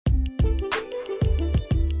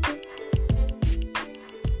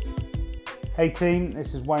Hey team,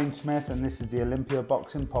 this is Wayne Smith and this is the Olympia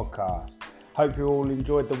Boxing Podcast. Hope you all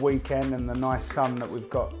enjoyed the weekend and the nice sun that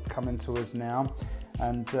we've got coming to us now,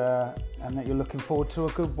 and that you're looking forward to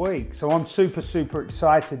a good week. So I'm super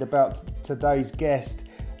excited about today's guest.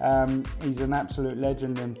 He's an absolute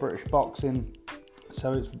legend in British boxing.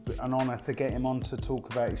 So it's an honour to get him on to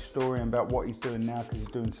talk about his story and about what he's doing now, because he's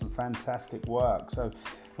doing some fantastic work. So,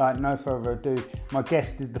 no further ado, my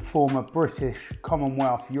guest is the former British,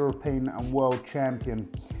 Commonwealth, European and World Champion.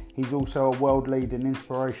 He's also a world-leading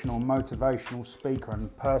inspirational and motivational speaker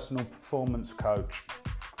and personal performance coach.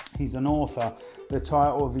 He's an author. The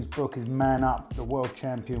title of his book is Man Up, The World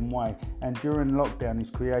Champion Way. And during lockdown, he's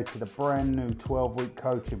created a brand new 12-week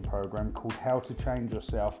coaching program called How to Change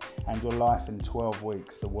Yourself and Your Life in 12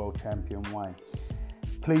 Weeks, The World Champion Way.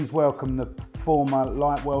 Please welcome the former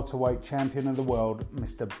light welterweight champion of the world,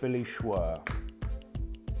 Mr. Billy Schwer.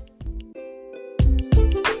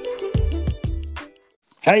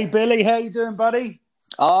 Hey Billy, how you doing, buddy?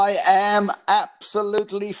 I am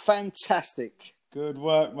absolutely fantastic. Good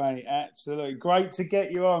work, mate. Absolutely. Great to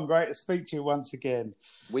get you on. Great to speak to you once again.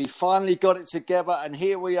 We finally got it together and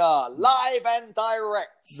here we are, live and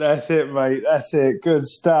direct. That's it, mate. That's it. Good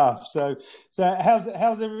stuff. So how's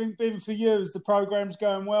everything been for you? Is the program's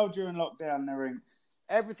going well during lockdown and everything?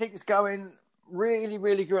 Everything's going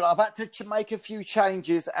really good. I've had to make a few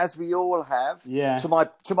changes, as we all have,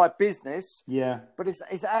 to my business. Yeah. But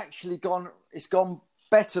it's actually gone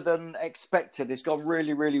better than expected. It's gone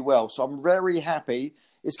really well. So I'm very happy.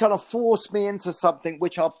 It's kind of forced me into something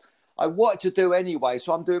which I wanted to do anyway.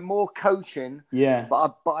 So I'm doing more coaching. Yeah.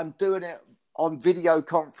 But I'm doing it on video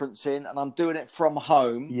conferencing and I'm doing it from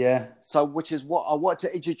home. Yeah. So which is what I want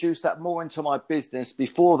to introduce that more into my business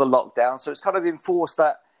before the lockdown. So it's kind of enforced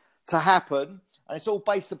that to happen. And it's all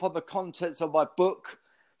based upon the contents of my book.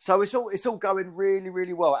 So it's all going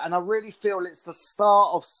really well. And I really feel it's the start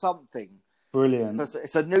of something. Brilliant.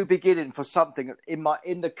 It's a new beginning for something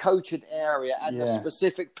in the coaching area and the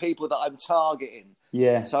specific people that I'm targeting.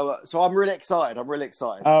 Yeah. So I'm really excited.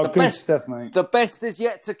 Oh, good stuff, mate. The best is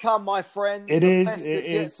yet to come, my friends. It is. Best is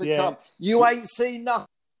yet to come. You ain't seen nothing.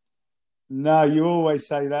 No, you always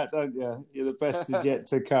say that, don't you? You're the best is yet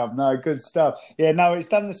to come. No, good stuff. Yeah, no, it's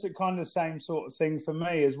done the kind of same sort of thing for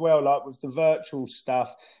me as well, like with the virtual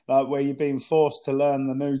stuff, like where you're being forced to learn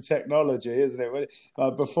the new technology, isn't it?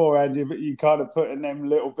 Like beforehand, you kind of putting them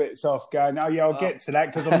little bits off going, oh, yeah, I'll get to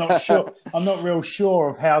that because I'm not sure. I'm not real sure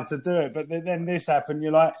of how to do it. But then this happened,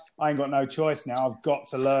 you're like, I ain't got no choice now. I've got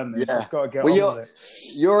to learn this. I've got to get on with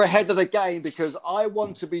it. You're ahead of the game because I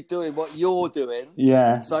want to be doing what you're doing.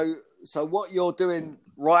 Yeah. So what you're doing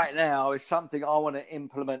right now is something I want to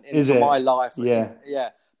implement into my life. Yeah. Yeah.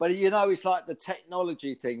 But, it's like the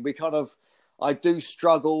technology thing. I do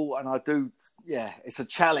struggle and it's a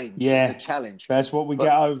challenge. Yeah. It's a challenge. That's what we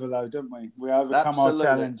get over though, don't we? We overcome our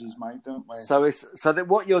challenges, mate, don't we? So that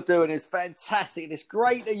what you're doing is fantastic. And it's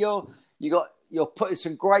great that you're putting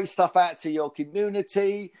some great stuff out to your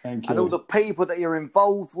community. Thank you. And all the people that you're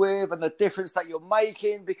involved with and the difference that you're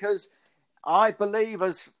making, because I believe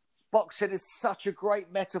boxing is such a great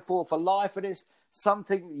metaphor for life, and it's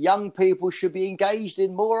something young people should be engaged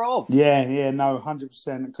in more of. Yeah, no,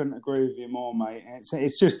 100%. I couldn't agree with you more, mate.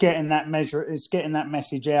 It's just getting that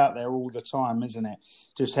message out there all the time, isn't it?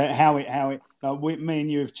 Just how it. Like me and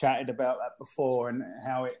you have chatted about that before, and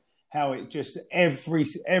how it just every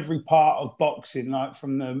part of boxing, like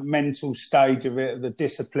from the mental stage of it, the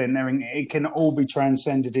discipline, everything, it can all be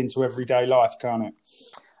transcended into everyday life, can't it?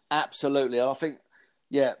 Absolutely, I think.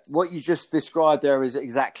 Yeah, what you just described there is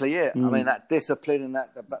exactly it. I mean, that discipline and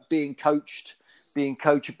that being coached, being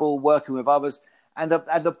coachable, working with others, and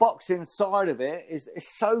the boxing side of it is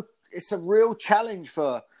it's a real challenge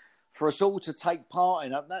for us all to take part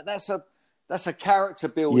in. That's a character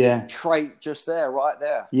building trait just there, right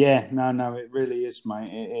there. Yeah, no, it really is, mate.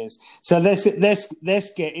 It is. So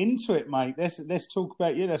let's get into it, mate. Let's talk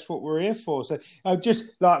about you. That's what we're here for. So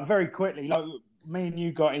just like very quickly, like. Me and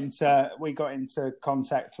you got into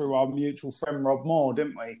contact through our mutual friend Rob Moore,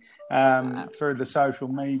 didn't we? Through the social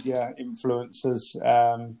media influencers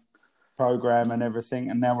program and everything,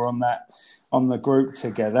 and now we're on the group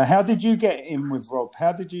together. How did you get in with Rob?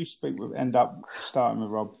 How did you end up starting with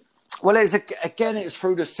Rob? Well, it's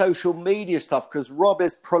through the social media stuff, because Rob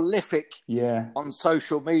is prolific on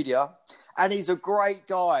social media, and he's a great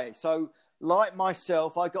guy. So, like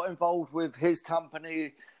myself, I got involved with his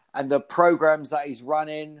company and the programs that he's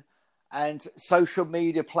running, and social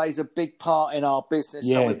media plays a big part in our business.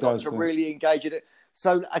 So we've got to really engage in it.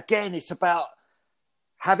 So again, it's about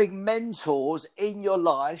having mentors in your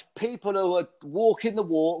life, people who are walking the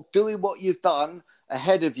walk, doing what you've done,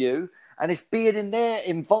 ahead of you, and it's being in their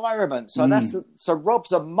environment. So so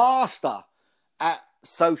Rob's a master at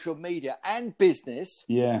social media and business.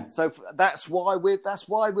 Yeah. So that's why we're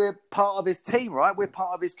part of his team, right? We're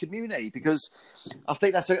part of his community, because I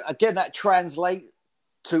think that translates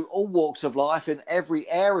to all walks of life in every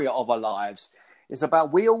area of our lives. It's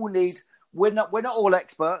about we're not all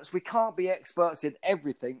experts. We can't be experts in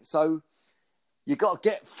everything. So you got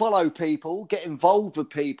to follow people, get involved with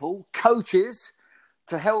people, coaches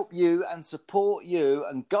to help you and support you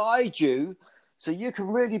and guide you, so you can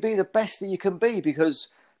really be the best that you can be, because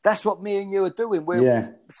that's what me and you are doing.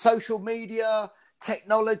 Social media,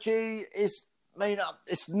 technology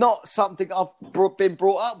it's not something I've been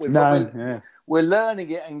brought up with. We're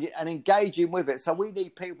learning it and engaging with it. So we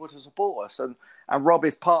need people to support us, and Rob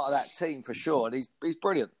is part of that team for sure. And he's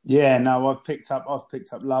brilliant. Yeah, no, I've picked up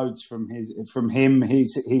loads from him.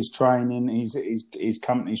 His training, his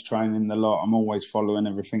company's training a lot. I'm always following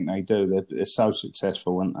everything they do. They're so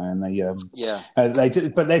successful, aren't they? And they do.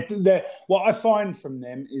 But they what I find from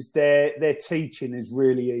them is their teaching is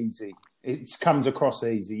really easy. It comes across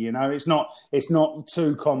easy, you know. It's not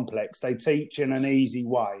too complex. They teach in an easy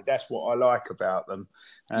way. That's what I like about them,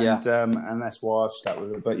 and that's why I've stuck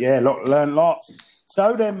with it. But learn lots.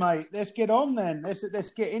 So then, mate, let's get on. Then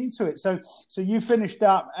let's get into it. So you finished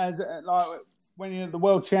up as when you're the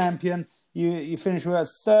world champion. You finished with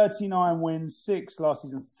 39 wins, 6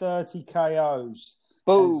 losses, and 30 KOs.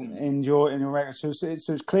 Boom! In your record. So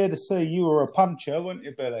it's clear to see you were a puncher, weren't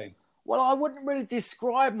you, Billy? Well, I wouldn't really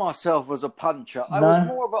describe myself as a puncher. I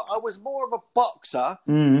was more of a boxer,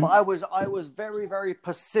 but I was very, very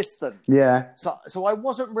persistent. Yeah. So I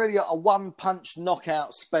wasn't really a one-punch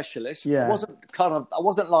knockout specialist. Yeah. I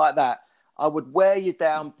wasn't like that. I would wear you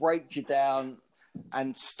down, break you down,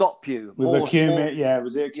 and stop you. Was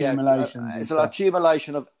it accumulation? It's an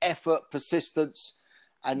accumulation of effort, persistence,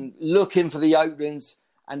 and looking for the openings,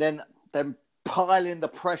 and then piling the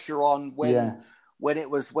pressure on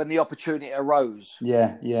when the opportunity arose.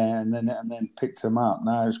 Yeah, and then picked them up.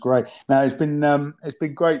 No, it's great. No, it's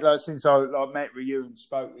been great. Like since I met with you and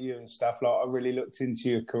spoke with you and stuff. Like I really looked into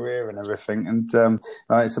your career and everything, and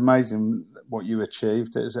it's amazing what you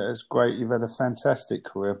achieved. It's great. You've had a fantastic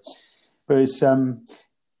career, but it's so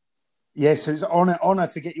it's an honour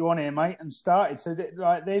to get you on here, mate, and started. So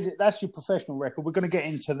that's your professional record. We're going to get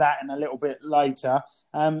into that in a little bit later.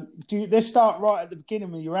 Let's start right at the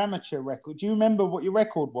beginning with your amateur record. Do you remember what your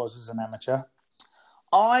record was as an amateur?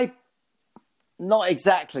 Not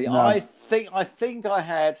exactly. No. I think I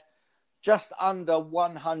had just under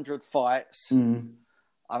 100 fights, and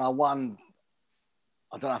I won.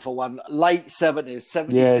 I don't know if I won late 70s,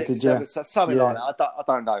 76, 70, something like that. I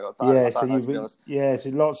don't know. So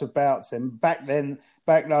lots of bouts. And back in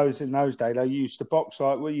those days, they used to box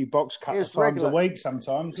you box a couple of times a week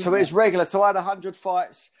sometimes. So it's regular. So I had 100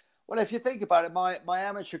 fights. Well, if you think about it, my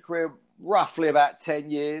amateur career, roughly about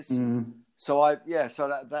 10 years. So so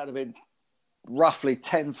that'd have been roughly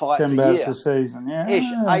 10 fights 10 a year. a season,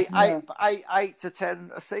 Eight to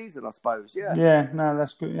 10 a season, I suppose. No,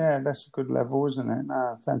 that's good. Yeah, that's a good level, isn't it?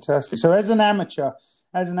 No, fantastic. So as an amateur,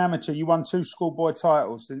 you won 2 schoolboy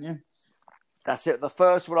titles, didn't you? That's it. The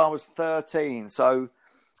first one I was 13. So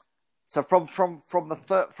from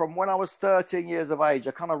when I was 13 years of age,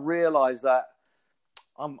 I kind of realised that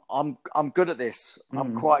I'm good at this.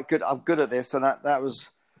 I'm quite good. I'm good at this, and that was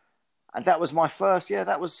my first.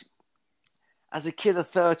 That was. As a kid of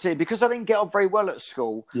 13, because I didn't get on very well at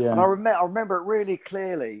school. Yeah. And I remember it really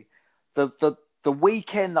clearly. The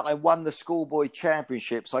weekend that I won the schoolboy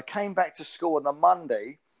championships, I came back to school on the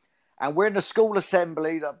Monday, and we're in the school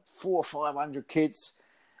assembly, 400 or 500 kids,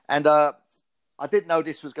 and I didn't know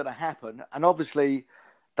this was going to happen. And obviously,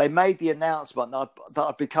 they made the announcement that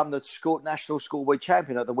I'd become the national schoolboy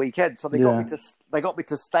champion at the weekend. So they got me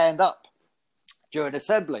to stand up during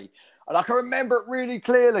assembly, and I can remember it really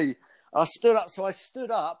clearly. I stood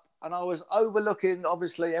up and I was overlooking,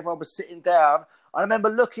 obviously, everyone was sitting down. I remember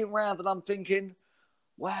looking around and I'm thinking,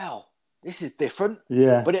 wow, this is different.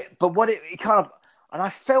 Yeah. But it kind of, and I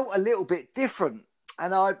felt a little bit different.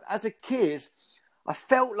 And as a kid, I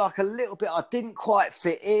felt like a little bit, I didn't quite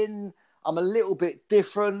fit in. I'm a little bit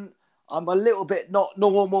different. I'm a little bit not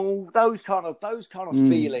normal. Those kind of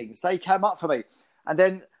feelings, they came up for me. And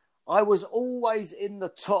then I was always in the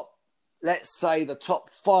top, let's say the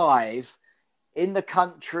top 5 in the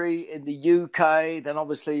country, in the UK. Then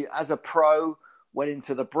obviously as a pro, went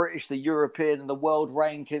into the British, the European and the world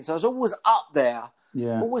rankings. So I was always up there.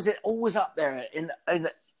 Yeah. Always up there in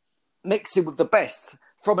mixing with the best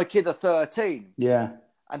from a kid of 13. Yeah.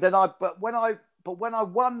 And then when I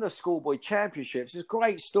won the schoolboy championships, it's a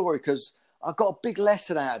great story because I got a big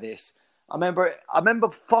lesson out of this. I remember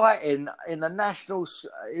fighting in the nationals.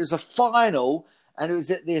 It was a final, and it was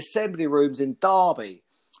at the Assembly Rooms in Derby.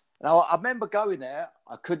 Now I remember going there.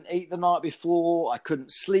 I couldn't eat the night before. I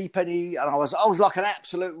couldn't sleep any, and I was like an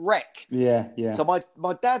absolute wreck. Yeah. So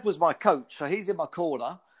my dad was my coach, so he's in my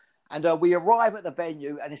corner, and we arrive at the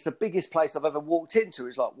venue, and it's the biggest place I've ever walked into.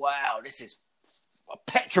 It's like, wow, this is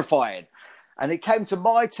petrifying. And it came to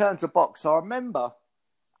my turn to box. So I remember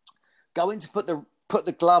going to put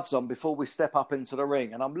the gloves on before we step up into the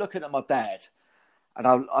ring, and I'm looking at my dad, and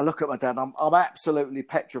I look at my dad, and I'm absolutely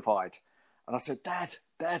petrified. And I said,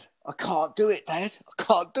 Dad, I can't do it, Dad. I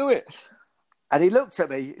can't do it. And he looked at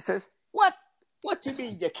me. He says, What? What do you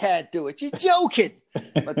mean you can't do it? You're joking.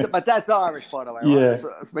 my dad's Irish, by the way. Right? Yeah.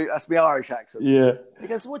 That's my Irish accent. Yeah. He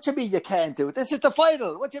goes, what do you mean you can't do it? This is the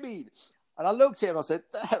final. What do you mean? And I looked at him and I said,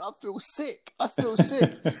 Dad, I feel sick.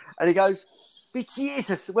 And he goes, but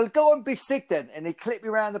Jesus, well, go and be sick then. And he clipped me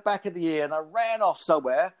around the back of the ear, and I ran off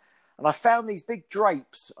somewhere, and I found these big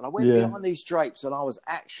drapes, and I went behind these drapes, and I was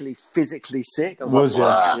actually physically sick. I was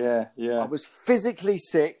like, Yeah. I was physically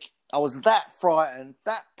sick. I was that frightened,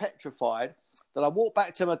 that petrified, that I walked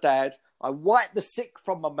back to my dad. I wiped the sick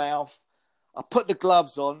from my mouth. I put the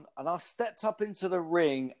gloves on, and I stepped up into the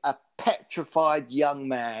ring, a petrified young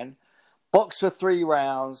man, boxed for 3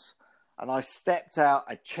 rounds, and I stepped out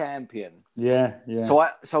a champion. Yeah. So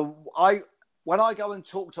I when I go and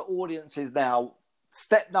talk to audiences now,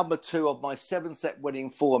 step number 2 of my 7-step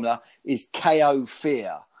winning formula is KO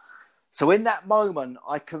fear. So in that moment,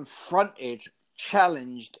 I confronted,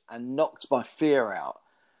 challenged, and knocked my fear out.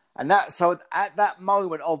 And so at that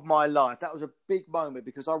moment of my life, that was a big moment,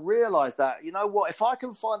 because I realized that, you know what, if I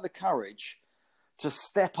can find the courage to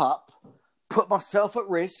step up, put myself at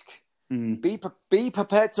risk, be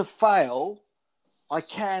prepared to fail, I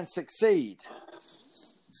can succeed.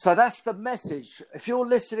 So that's the message. If you're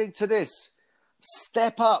listening to this,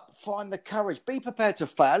 step up, find the courage, be prepared to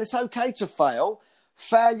fail. It's okay to fail.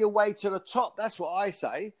 Fail your way to the top. That's what I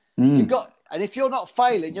say. And if you're not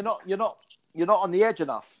failing, you're not on the edge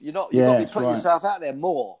enough. You've got to be putting yourself out there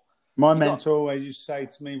more. My mentor always used to say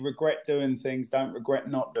to me, regret doing things, don't regret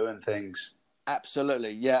not doing things.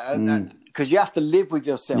 Absolutely, yeah, and because you have to live with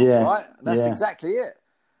yourself, right? That's exactly it.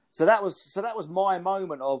 So that was my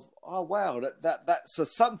moment of, oh wow,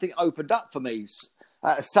 that's something opened up for me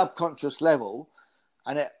at a subconscious level,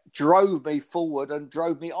 and it drove me forward and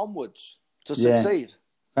drove me onwards to succeed.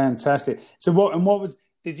 Fantastic. So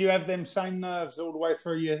did you have them same nerves all the way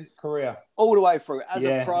through your career? All the way through as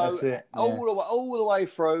a pro, all the way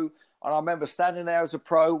through. And I remember standing there as a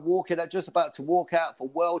pro, just about to walk out for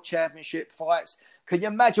world championship fights. Can you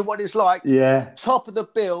imagine what it's like? Yeah. Top of the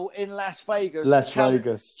bill in Las Vegas.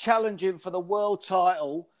 Challenging for the world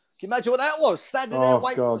title. Can you imagine what that was? Standing there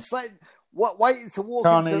waiting to walk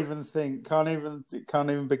Can't even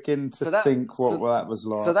begin to think what that was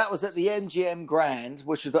like. So that was at the MGM Grand,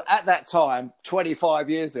 which was at that time, 25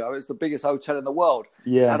 years ago, it was the biggest hotel in the world.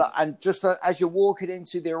 Yeah. And just as you're walking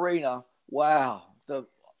into the arena, wow,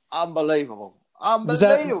 unbelievable. Was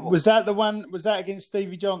that the one? Was that against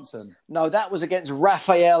Stevie Johnson? No, that was against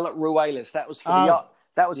Rafael Ruelas. That was for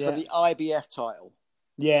the IBF title.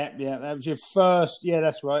 Yeah, that was your first. Yeah,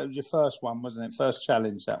 that's right. It was your first one, wasn't it? First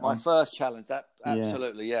challenge, that one. My first challenge. That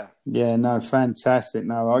absolutely, yeah. Yeah, no, fantastic.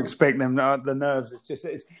 No, I expect them. The nerves.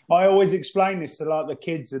 I always explain this to like the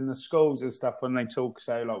kids in the schools and stuff when they talk.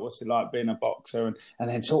 Say like, what's it like being a boxer, and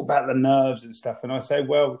then talk about the nerves and stuff. And I say,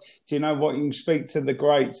 well, do you know what? You can speak to the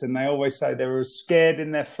greats, and they always say they were as scared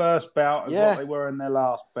in their first bout as what they were in their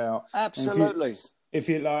last bout. Absolutely. If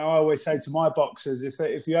you like, I always say to my boxers,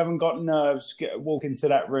 if you haven't got nerves, walk into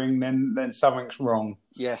that ring, then something's wrong.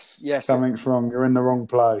 Yes, something's wrong. You're in the wrong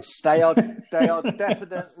place. They are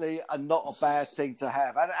definitely not a bad thing to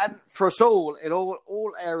have, and for us all in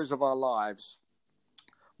all areas of our lives,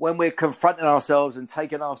 when we're confronting ourselves and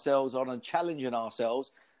taking ourselves on and challenging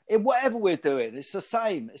ourselves in whatever we're doing, it's the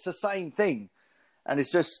same. It's the same thing, and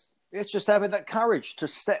it's just having that courage to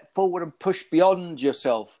step forward and push beyond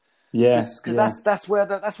yourself. Yeah, because that's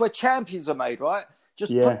where champions are made, right?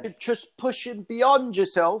 Just pushing beyond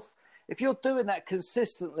yourself. If you're doing that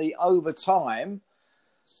consistently over time,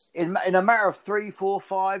 in a matter of 3, 4,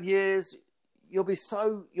 5 years,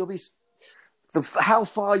 how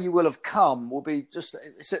far you will have come will be just.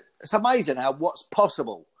 It's amazing what's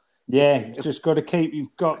possible. Yeah,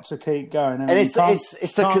 you've got to keep going, and it's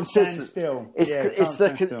the consistency.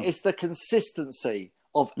 It's the consistency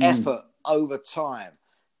of effort over time.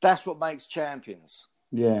 That's what makes champions.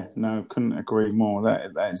 Yeah, no, couldn't agree more.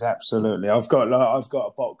 That is absolutely. I've got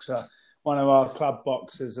a boxer one of our club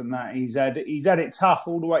boxers, and that he's had it tough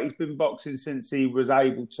all the way. He's been boxing since he was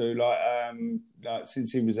able to, like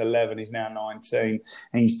since he was 11. He's now 19,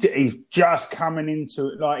 and he's just coming into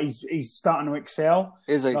it. Like he's starting to excel.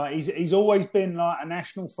 Is he? Like he's always been like a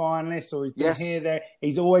national finalist, or he's been here, there.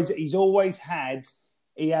 He's always had.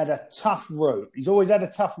 He had a tough route. He's always had a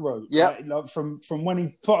tough route. Yeah. Like from when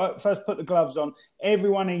he first put the gloves on,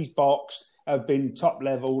 everyone he's boxed have been top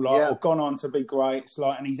level, or gone on to be greats.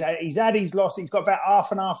 And he's had his loss. He's got about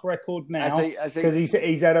half and half record now because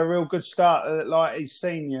he's had a real good start at his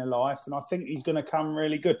senior life, and I think he's going to come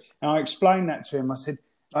really good. And I explained that to him. I said,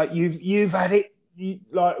 you've had it.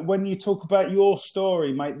 When you talk about your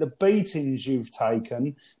story, mate, the beatings you've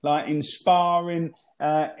taken, like in sparring,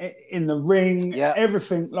 in the ring,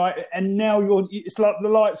 everything, and now it's like the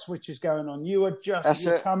light switch is going on. You're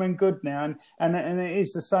coming good now, and it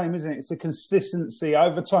is the same, isn't it? It's the consistency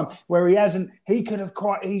over time where he could have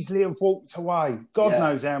quite easily have walked away. God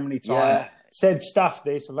knows how many times. Said stuff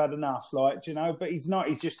this, I've had enough, but he's not.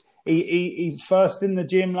 He's just he's first in the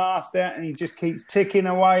gym, last out, and he just keeps ticking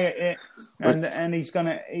away at it, and he's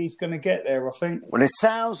gonna get there, I think. Well, it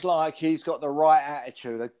sounds like he's got the right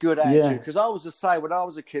attitude, a good attitude. Because I was to say, when I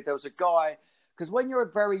was a kid, there was a guy. Because when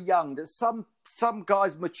you're very young, there's some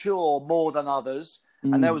guys mature more than others,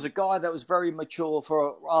 and there was a guy that was very mature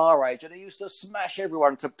for our age, and he used to smash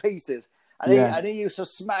everyone to pieces, and he used to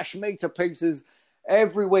smash me to pieces.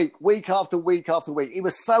 Every week after week after week. He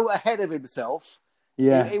was so ahead of himself.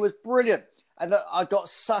 Yeah. He was brilliant. And I got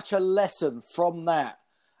such a lesson from that.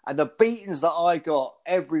 And the beatings that I got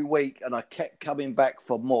every week, and I kept coming back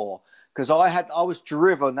for more. Because I was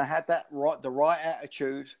driven. I had the right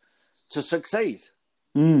attitude to succeed.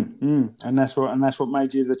 And that's what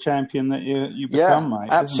made you the champion that you become, mate.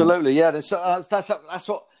 Absolutely. Yeah. That's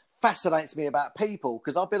what fascinates me about people.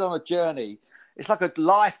 Because I've been on a journey. It's like a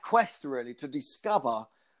life quest, really, to discover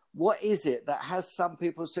what is it that has some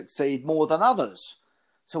people succeed more than others.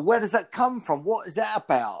 So where does that come from? What is that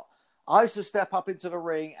about? I used to step up into the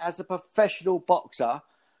ring as a professional boxer,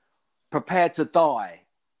 prepared to die.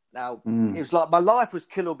 Now, it was like my life was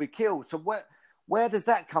kill or be killed. So where does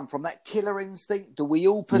that come from? That killer instinct? Do we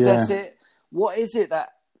all possess it? What is it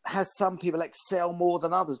that has some people excel more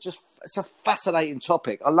than others? It's a fascinating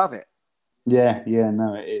topic. I love it. Yeah,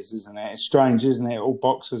 no, it is, isn't it? It's strange, isn't it? All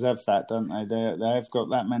boxers have that, don't they? They've got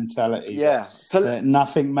that mentality. Yeah, so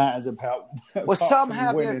nothing matters about. Some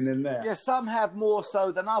have, winning in there. Yeah, some have more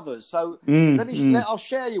so than others. So I'll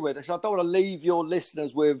share you with it. So I don't want to leave your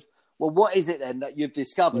listeners with, well, what is it then that you've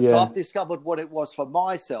discovered? Yeah. So I've discovered what it was for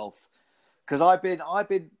myself, because I've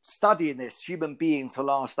been studying this human beings for the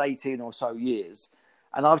last 18 or so years,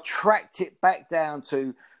 and I've tracked it back down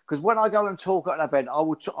to. Because when I go and talk at an event, I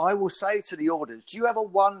will say to the audience, do you ever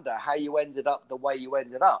wonder how you ended up the way you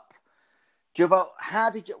ended up? Do you ever,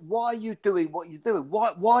 why are you doing what you're doing?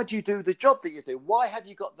 Why do you do the job that you do? Why have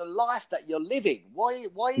you got the life that you're living? Why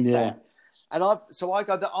is that? And I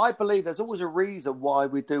go that I believe there's always a reason why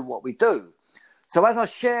we do what we do. So as I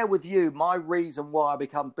share with you my reason why I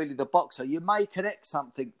become Billy the Boxer, you may connect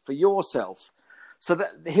something for yourself. So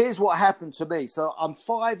here's what happened to me. So I'm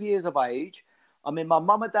 5 years of age. I'm in my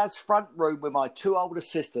mum and dad's front room with my two older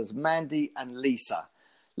sisters, Mandy and Lisa.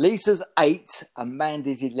 Lisa's 8 and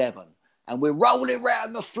Mandy's 11. And we're rolling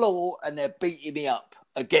around the floor and they're beating me up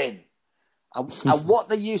again. And what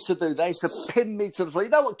they used to do, they used to pin me to the floor. You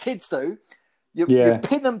know what kids do? You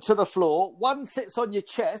pin them to the floor. One sits on your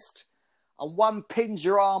chest and one pins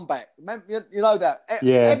your arm back. You know that?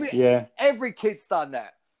 Every kid's done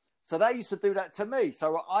that. So they used to do that to me.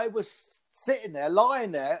 So I was sitting there,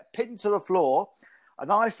 lying there, pinned to the floor,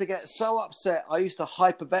 and I used to get so upset. I used to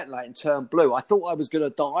hyperventilate and turn blue. I thought I was going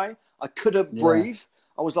to die. I couldn't breathe.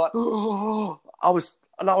 I was like, I was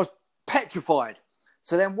petrified.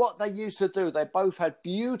 So then what they used to do, they both had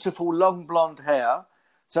beautiful long blonde hair.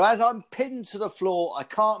 So as I'm pinned to the floor, I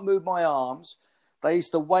can't move my arms. They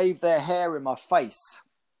used to wave their hair in my face.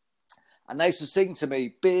 And they used to sing to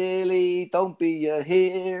me, Billy, don't be a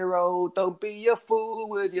hero, don't be a fool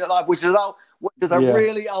with your life, which is a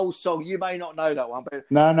really old song. You may not know that one. But,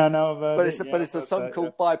 no. But it's a song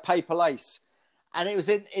called By Paper Lace. And it was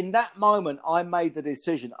in that moment I made the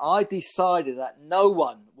decision. I decided that no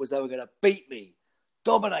one was ever going to beat me,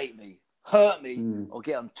 dominate me, hurt me, or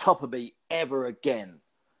get on top of me ever again,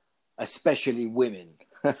 especially women.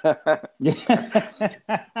 But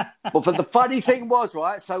the funny thing was,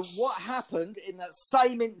 right, so what happened in that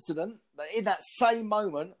same incident, in that same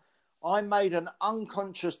moment, I made an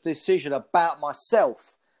unconscious decision about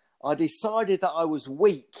myself. I decided that I was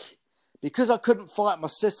weak. Because I couldn't fight my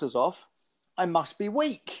sisters off, I must be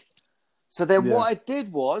weak. So then what I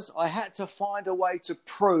did was I had to find a way to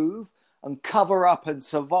prove and cover up and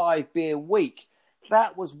survive being weak.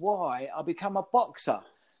 That was why I become a boxer.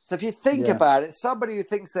 So if you think about it, somebody who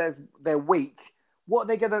thinks they're weak, what are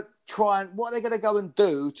they going to go and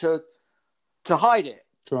do to hide it?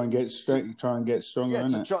 Try and get stronger,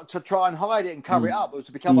 to try and hide it and cover it up, or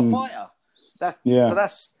to become a fighter.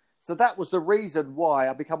 So that was the reason why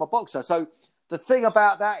I become a boxer. So the thing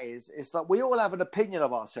about that is that we all have an opinion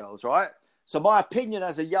of ourselves, right? So my opinion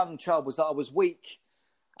as a young child was that I was weak.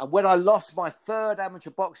 And when I lost my third amateur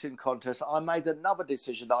boxing contest, I made another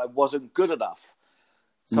decision that I wasn't good enough.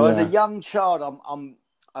 So as a young child, I'm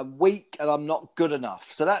weak and I'm not good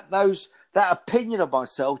enough. So that opinion of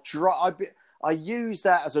myself, I used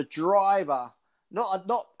that as a driver. I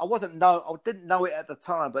didn't know it at the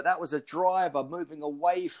time, but that was a driver moving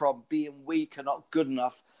away from being weak and not good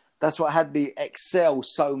enough. That's what had me excel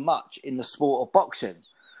so much in the sport of boxing.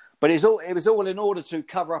 But it was all in order to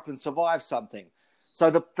cover up and survive something. So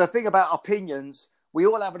the thing about opinions, we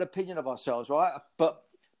all have an opinion of ourselves, right? But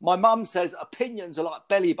my mum says opinions are like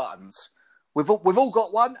belly buttons. We've all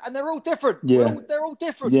got one, and they're all different. Yeah. They're all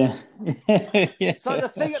different. Yeah. So the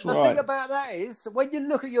thing about that is, when you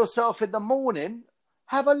look at yourself in the morning,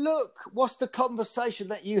 have a look. What's the conversation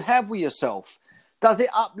that you have with yourself? Does it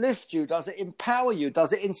uplift you? Does it empower you?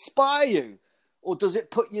 Does it inspire you? Or does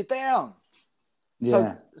it put you down?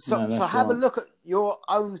 Yeah. So have a look at your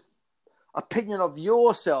own opinion of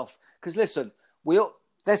yourself. Because listen,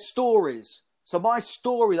 there's stories. So my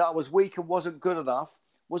story that I was weak and wasn't good enough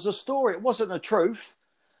was a story. It wasn't a truth,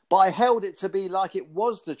 but I held it to be like it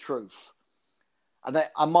was the truth.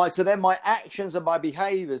 So then my actions and my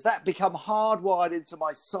behaviours, that become hardwired into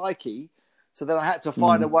my psyche. So then I had to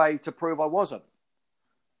find a way to prove I wasn't.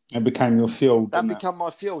 It became your fuel. That became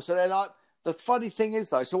my fuel. So then the funny thing is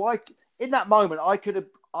though, so in that moment, I could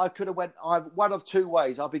have went one of two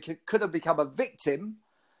ways. I could have become a victim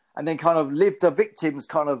and then kind of lived a victim's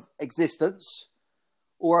kind of existence,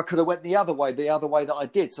 or I could have went the other way that I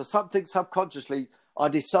did. So something subconsciously, I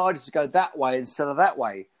decided to go that way instead of that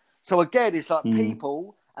way. So again, it's like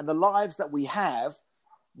people and the lives that we have.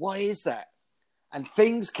 Why is that? And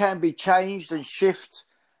things can be changed and shift,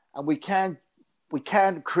 and we can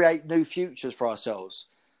create new futures for ourselves.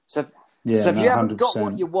 So if you haven't got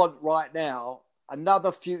what you want right now,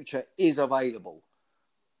 another future is available.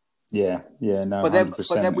 Yeah, no. But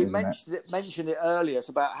then we mentioned it earlier. It's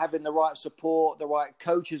about having the right support, the right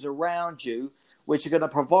coaches around you, which are going to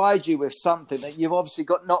provide you with something that you've obviously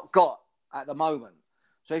not got at the moment.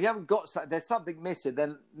 So if you haven't got, there's something missing,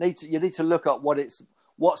 then you need to look at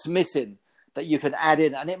what's missing that you can add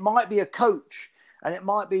in, and it might be a coach, and it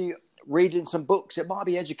might be reading some books, it might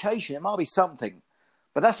be education, it might be something.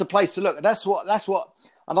 But that's the place to look, and that's what,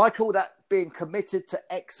 and I call that being committed to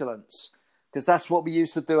excellence. Because that's what we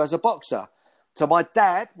used to do as a boxer. So my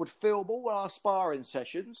dad would film all our sparring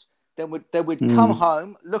sessions. Then we'd come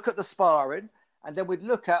home, look at the sparring, and then we'd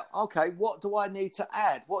look at, okay, what do I need to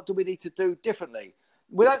add? What do we need to do differently?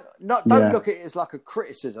 We don't look at it as like a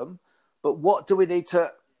criticism, but what do we need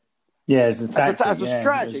to? Yeah, as a tactic, as a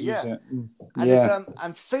strategy,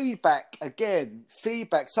 and feedback again.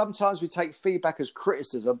 Feedback. Sometimes we take feedback as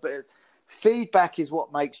criticism, but feedback is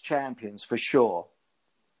what makes champions for sure.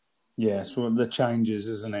 Yeah, it's one of the changes,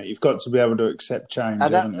 isn't it? You've got to be able to accept change,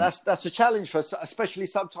 and that's a challenge especially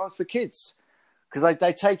sometimes for kids, because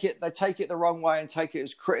they take it the wrong way and take it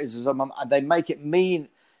as criticism, and they make it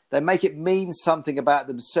mean something about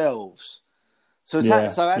themselves. So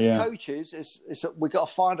as coaches, we've got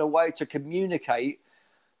to find a way to communicate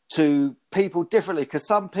to people differently, because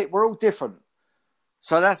some people, we're all different.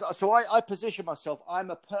 So I position myself. I'm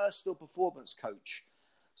a personal performance coach.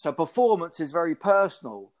 So performance is very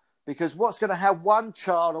personal. Because what's going to have one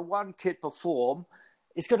child or one kid perform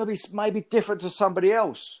is going to be maybe different to somebody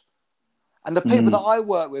else. And the people that I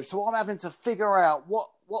work with, so I'm having to figure out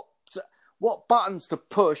what buttons to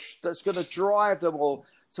push that's going to drive them.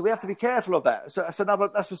 So we have to be careful of that. So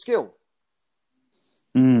that's a skill.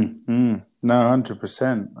 No,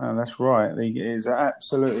 100%. Oh, that's right. It is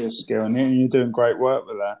absolutely a skill, and you're doing great work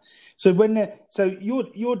with that. So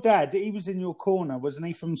your dad, he was in your corner, wasn't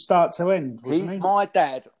he, from start to end? He's my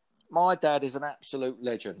dad. My dad is an absolute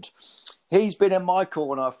legend. He's been in my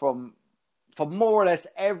corner for more or less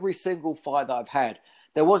every single fight that I've had.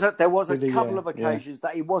 There was a couple of occasions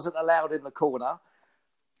that he wasn't allowed in the corner.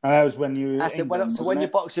 And that was when you. That's England, it. When you're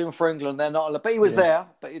boxing for England, they're not allowed. But he was there,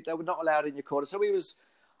 but they were not allowed in your corner. So there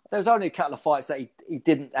was only a couple of fights that he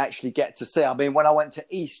didn't actually get to see. I mean, when I went to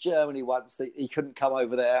East Germany once, he couldn't come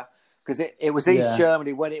over there because it was East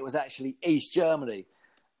Germany when it was actually East Germany.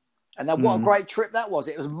 And then what a great trip that was.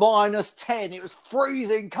 It was -10. It was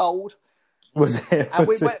freezing cold. Was it? And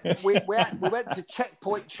we went to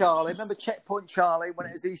Checkpoint Charlie. Remember Checkpoint Charlie when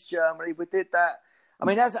it was East Germany? We did that. I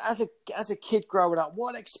mean, as a kid growing up,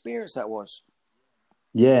 what an experience that was.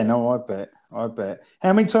 Yeah, no, I bet.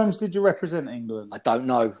 How many times did you represent England? I don't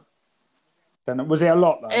know. Was it a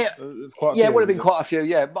lot, though? It would have been quite a few,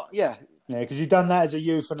 yeah. But yeah. Yeah, because you've done that as a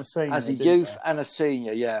youth and a senior. As a youth and a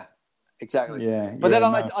senior, yeah. Exactly. Yeah. But then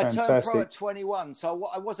I turned pro at 21, so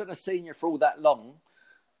I wasn't a senior for all that long.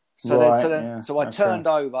 So I turned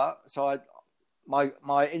over. So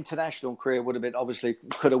my international career would have been, obviously,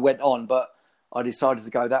 could have went on, but I decided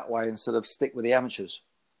to go that way instead of stick with the amateurs.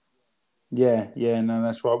 Yeah, no,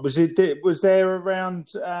 that's right. Was there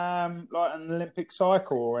around like an Olympic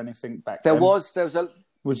cycle or anything back then? There was a.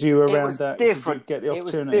 Was you around it was that? Different. Did you get the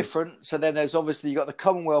opportunity? It was different. So then there's obviously you got the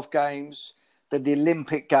Commonwealth Games, then the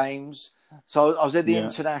Olympic Games. So I was in the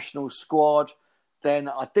international squad. Then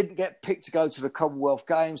I didn't get picked to go to the Commonwealth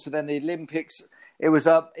Games. So then the Olympics. It was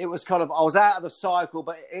kind of, I was out of the cycle,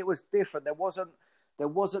 but it was different. There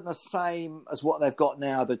wasn't the same as what they've got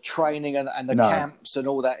now. The training and the camps and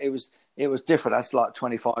all that. It was different. That's like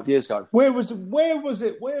 25 years ago. Where was it? Where was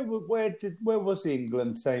the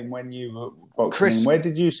England team when you were boxing? Where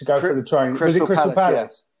did you used to go for the training? Was it Crystal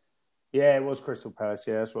Palace? Yeah, it was Crystal Palace.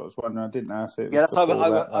 Yeah, that's what I was wondering. I didn't know if it was. Yeah, that's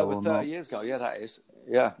over 30 years ago. Yeah, that is.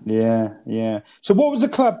 Yeah. Yeah. So, what was the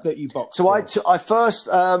club that you boxed? So I first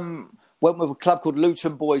went with a club called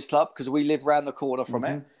Luton Boys Club because we live round the corner from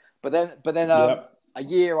it. But then a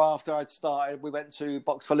year after I'd started, we went to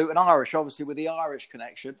box for Luton Irish, obviously with the Irish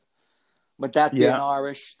connection. My dad being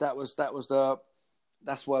Irish,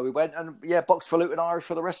 that's where we went, and boxed for Luton Irish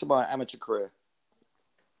for the rest of my amateur career.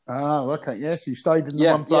 Oh, okay. Yes, you stayed in the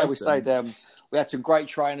one place. Yeah, we stayed there. We had some great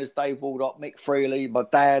trainers: Dave Waldock, Mick Freely, my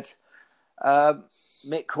dad.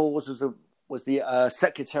 Mick Hawes was the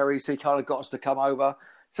secretary, so he kind of got us to come over.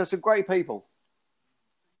 So some great people.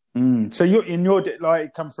 So you're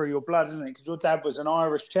like come through your blood, isn't it? Because your dad was an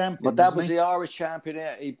Irish champion. My dad was the Irish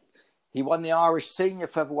champion. He won the Irish senior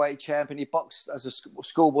featherweight champion. He boxed as a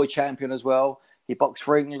schoolboy champion as well. He boxed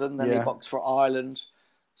for England, then he boxed for Ireland.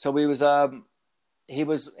 So he was right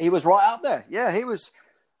up there. Yeah, he was.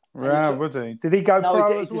 Wow, was he? Did he go pro as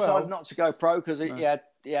well? He decided not to go pro because he had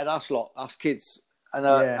us kids,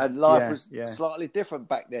 and life was slightly different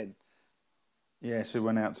back then. Yeah, so he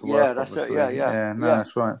went out to work. Yeah, that's it. Yeah.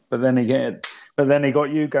 That's right. But then he got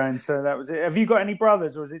you going. So that was it. Have you got any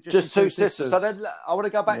brothers, or is it just two sisters? So then I want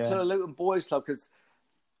to go back to the Luton Boys Club because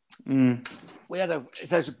we had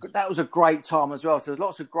that was a great time as well. So there's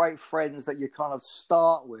lots of great friends that you kind of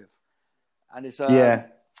start with, and it's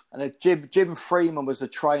and Jim Freeman was the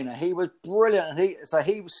trainer. He was brilliant. He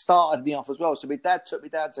started me off as well. So my dad took me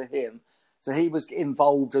down to him. So he was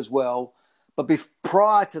involved as well. But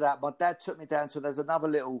prior to that, my dad took me down to, there's another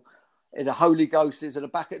little, in the Holy Ghost, is in the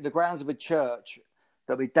back of the grounds of a church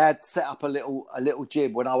that my dad set up a little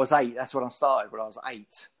gym when I was 8. That's when I started, when I was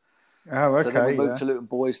 8. Oh, okay. So then we moved to Luton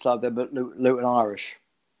Boys Club, then Luton Irish.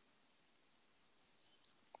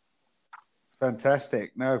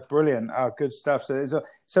 Fantastic. No, brilliant. Oh, good stuff.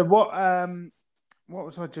 So what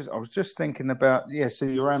was I was just thinking about, so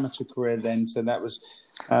your amateur career then, so that was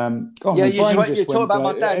you're talking about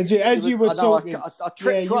my dad. As you were talking. I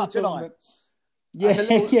tripped you up, didn't I? Yeah,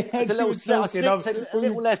 I slipped a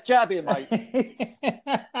little left jab here, mate.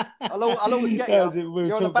 I'll always get you.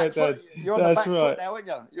 You're on the back foot. You're on the back foot now, aren't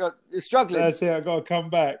you? You're struggling. That's it. I've got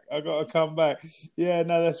to come back. Yeah,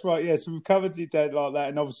 no, that's right. Yeah, so we've covered your dad like that,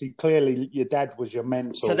 and obviously, clearly, your dad was your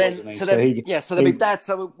mentor, wasn't he? So then my dad.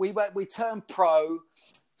 So we turned pro.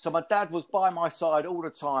 So my dad was by my side all the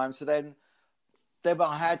time. So then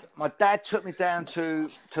my dad took me down to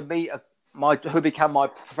meet who became my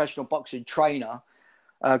professional boxing trainer,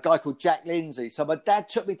 a guy called Jack Lindsay. So my dad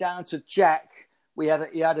took me down to Jack. He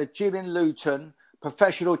had a gym in Luton,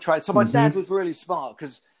 professional trainer. So my dad was really smart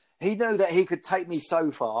because he knew that he could take me so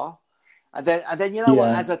far. And then you know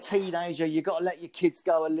what? As a teenager, you got to let your kids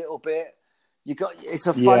go a little bit. It's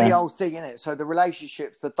a funny old thing, isn't it? So the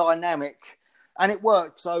relationships, the dynamic, and it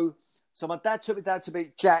worked. So my dad took me down to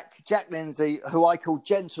meet Jack Lindsay, who I call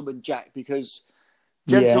Gentleman Jack because.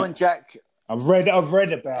 Gentleman Jack. I've read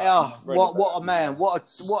about him. What a man.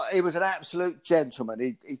 He was an absolute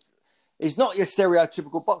gentleman. He's not your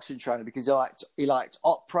stereotypical boxing trainer because he liked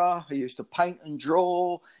opera. He used to paint and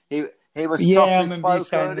draw. He was softly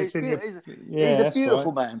spoken. He's a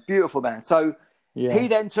beautiful man. Beautiful man. So he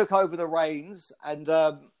then took over the reins, and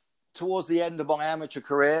towards the end of my amateur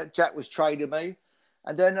career, Jack was training me,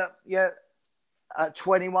 and then at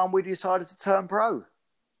 21 we decided to turn pro.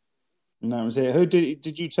 And that was it. Who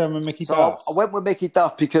did you turn with? Mickey So Duff? I went with Mickey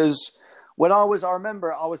Duff because I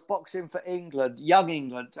remember I was boxing for England, young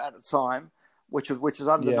England at the time, which was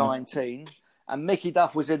under 19, and Mickey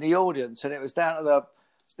Duff was in the audience, and it was down at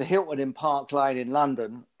the Hilton in Park Lane in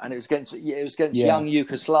London, and it was against young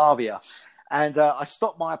Yugoslavia. And I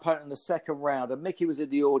stopped my opponent in the second round, and Mickey was in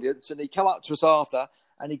the audience, and he came up to us after,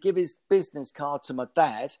 and he gave his business card to my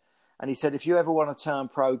dad, and he said, "If you ever want to turn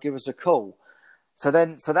pro, give us a call." So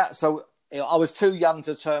I was too young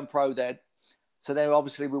to turn pro then. So then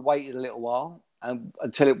obviously we waited a little while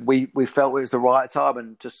until we felt it was the right time,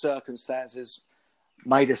 and just circumstances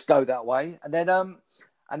made us go that way. And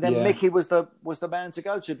then Mickey was the man to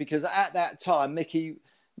go to, because at that time Mickey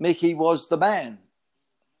was the man.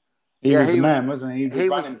 He was the man, wasn't he? He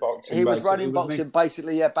was running boxing. He was running boxing,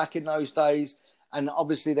 basically, back in those days. And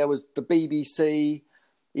obviously there was the BBC.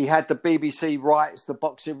 He had the BBC rights, the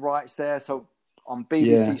boxing rights there. So on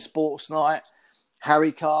BBC Sports Night,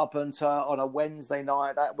 Harry Carpenter on a Wednesday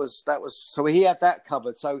night. That was so he had that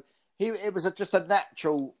covered. So it was just a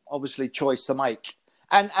natural, obviously, choice to make.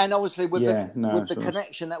 And obviously with the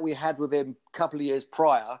connection that we had with him a couple of years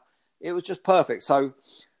prior, it was just perfect. So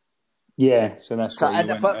so that's why you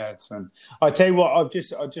went there. So. I tell you what,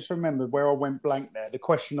 I just remembered where I went blank there. The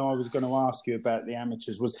question I was going to ask you about the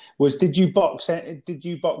amateurs was did you box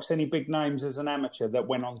any big names as an amateur that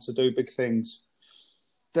went on to do big things?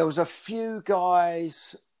 There was a few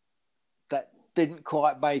guys that didn't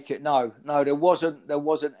quite make it. No, there wasn't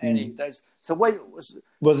any.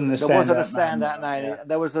 Wasn't a standout name. Yeah.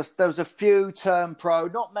 There was a few turn pro,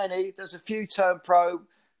 not many. There's a few turn pro,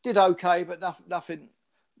 did okay, but nothing.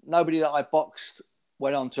 Nobody that I boxed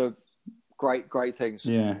went on to great things.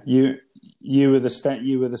 Yeah, you were the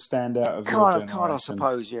standout of your generation. Kind, I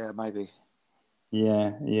suppose. Yeah, maybe.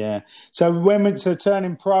 Yeah. So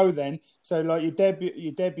turning pro then. So like your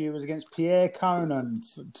debut was against Pierre Conan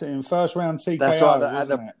in first round TKO. That's right.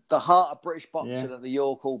 At the heart of British boxing at the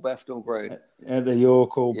York Hall Bethnal Green. At the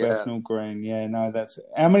York Hall Bethnal Green. Yeah, no, that's.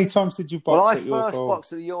 How many times did you box? Well, I first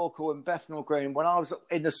boxed at the York Hall in Bethnal Green when I was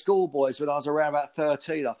in the schoolboys, when I was around about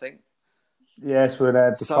 13, I think. Yes, we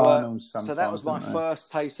had the finals. So that was my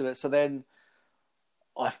first taste of it. So then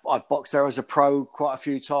I boxed there as a pro quite a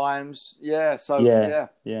few times. Yeah. So yeah.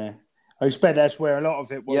 I expect that's where a lot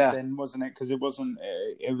of it was then, wasn't it? Because it wasn't.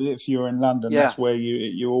 If you were in London, that's where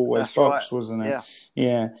you always boxed, wasn't it?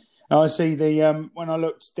 Yeah. I see when I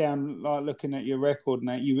looked down, like looking at your record, and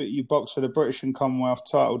that you boxed for the British and Commonwealth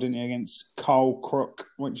title, didn't you, against Carl Crook,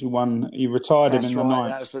 which you won. You retired him in the night.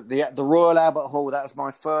 That was the Royal Albert Hall. That was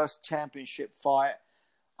my first championship fight,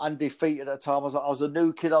 undefeated at the time. I was a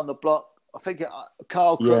new kid on the block. I think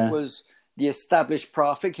Carl Crook was the established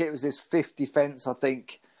pro. I think it was his fifth defence, I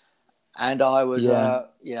think, and I was I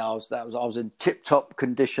was in tip top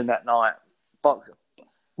condition that night.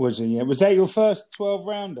 Was he? Yeah. Was that your first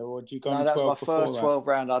 12-rounder, or did you go? No, that was my first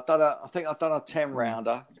 12-rounder. I think I've done a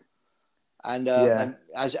 10-rounder, and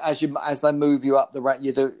as they move you up the rank,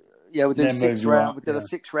 you do. Yeah, we did 6 rounds. We did a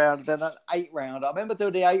 6-rounder, then an 8-rounder. I remember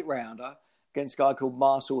doing the 8-rounder against a guy called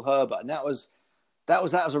Marcel Herbert, and that was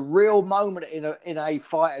a real moment in a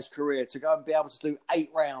fighter's career, to go and be able to do 8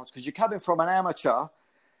 rounds, because you're coming from an amateur.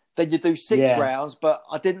 Then you do 6 rounds, but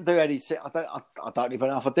I didn't do any. I don't even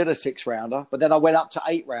know if I did a 6-rounder. But then I went up to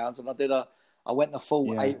 8 rounds, and I went the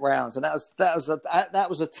full 8 rounds, and that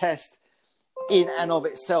was a test in and of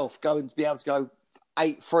itself. Going to be able to go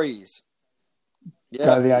 8 threes. Yeah,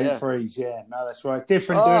 go the 8 threes. Yeah, no, that's right.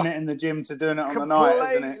 Different doing it in the gym to doing it on the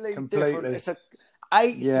night, isn't it? Completely different. It's 8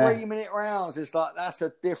 3-minute rounds. It's like, that's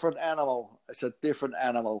a different animal. It's a different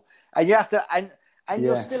animal, and you have to, and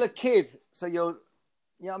you're still a kid, so you're.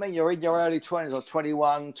 You know what I mean? You're in your early 20s, or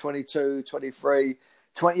 21, 22, 23,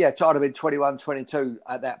 20. Yeah, I'd have been 21, 22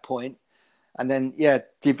 at that point. And then,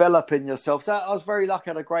 developing yourself. So I was very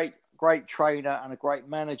lucky. I had a great trainer and a great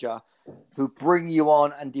manager who bring you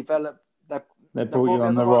on and develop. They brought you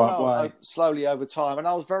on the right way. Slowly over time. And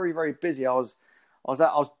I was very, very busy. I was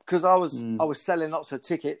selling lots of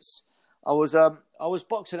tickets. I was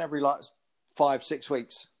boxing every 5-6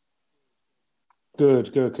 weeks.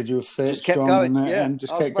 Good, because you were fit, just kept strong, going, and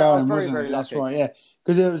just kept going, wasn't it? That's right, yeah.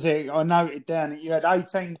 Because it was I noted down that you had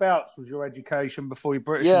 18 bouts was your education before your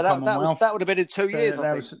British and Commonwealth. that would have been in 2 years,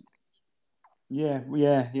 I think. Yeah.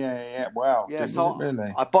 Wow. Yeah, so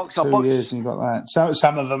really? I boxed 2 years and you got that. So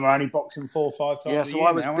some of them are only boxing 4 or 5 times. Yeah, so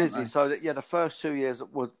I was busy. So the first 2 years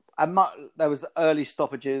there was early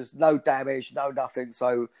stoppages, no damage, no nothing.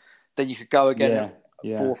 So then you could go again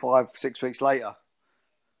 4, 5, 6 weeks later.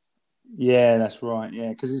 Yeah, that's right. Yeah,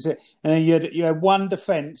 because and then you had one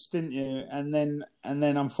defence, didn't you? And then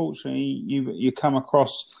unfortunately you come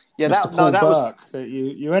across Mr. Paul Burke that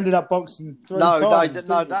you ended up boxing three times.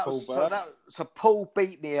 So Paul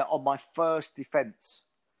beat me on my first defence.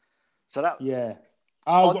 So that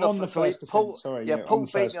on the first defence. Sorry, Paul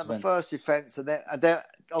beat me on the first defence, and then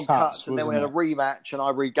on cuts, and then we had a rematch, and I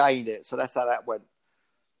regained it. So that's how that went.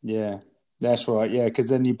 Yeah. That's right, yeah, because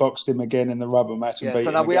then you boxed him again in the rubber match and beat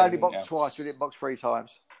him. So we only boxed twice. We didn't box 3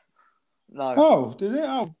 times. No. Oh, did it?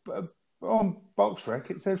 Oh, on BoxRec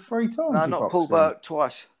it said 3 times. No, not Paul Burke,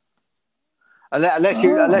 twice. Unless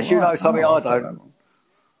you know something I don't.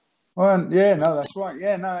 Well, yeah, no, that's right.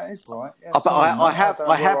 Yeah, no, it is right. Yeah, I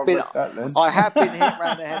have been hit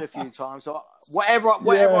round the head a few times. So whatever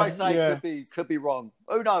I say could be wrong.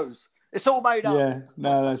 Who knows? It's all made up. Yeah,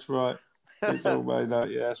 no, that's right. It's all made up.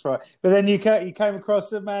 Yeah, that's right. But then you came across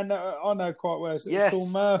the man that I know quite well. It's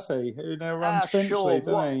Sean Murphy, who now runs Finchley,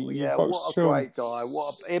 doesn't he? Yeah, what a great guy.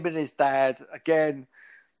 Him and his dad again.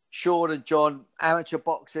 Sean and John, amateur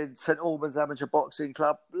boxing, St Albans Amateur Boxing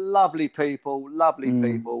Club. Lovely people.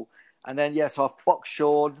 And then so I've boxed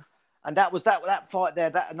Sean, and that was that fight there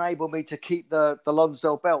that enabled me to keep the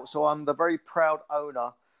Lonsdale belt. So I'm the very proud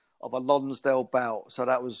owner of a Lonsdale belt. So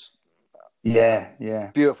that was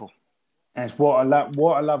beautiful. And it's what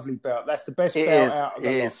a lovely belt. That's the best belt out of the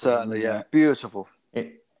lot. It is certainly, beautiful.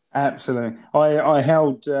 Absolutely. I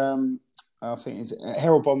held, I think it's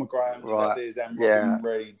Harold Bomber Graham, and Robin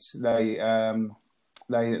Reeds. They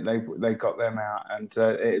got them out, and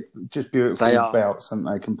just beautiful belts, aren't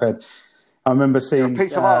they? Compared, I remember seeing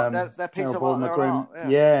piece of art. They're piece of art.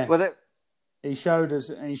 Yeah. He showed us,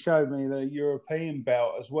 and he showed me the European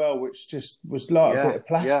belt as well, which just was like a bit of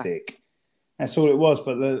plastic. Yeah. That's all it was,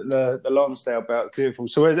 but the Lonsdale belt, beautiful.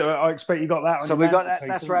 So I expect you got that. So we got that.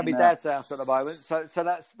 That's around my dad's house at the moment. So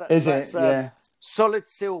that's solid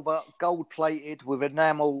silver, gold plated with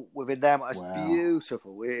enamel. It's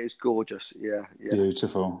beautiful. It is gorgeous. Yeah.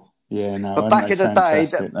 Beautiful. Yeah, no. But back in the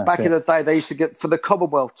day, they used to get for the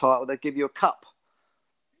Commonwealth title. They'd give you a cup.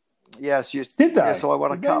 Yes, did they? Yeah, so I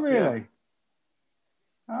won a cup. Really? Yeah.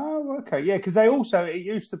 Oh, okay, yeah, because it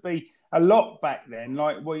used to be a lot back then.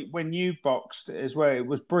 Like when you boxed as well, it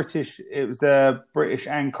was British. It was the British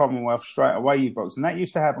and Commonwealth straight away you boxed, and that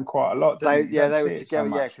used to happen quite a lot. They were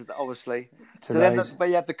together, because obviously. So then, but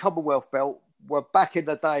you had the Commonwealth belt. Where back in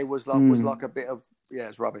the day was like a bit of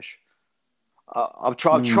it's rubbish. I'm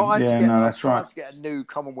trying to get a new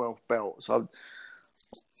Commonwealth belt, so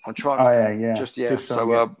I'm trying.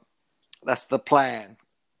 So that's the plan.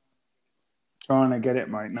 Trying to get it,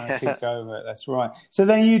 mate. No, keep over it. That's right. So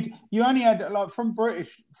then you only had from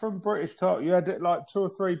British top, you had 2 or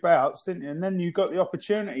 3 bouts, didn't you? And then you got the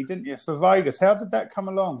opportunity, didn't you, for Vegas? How did that come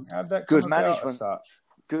along? How did that come good management? Such?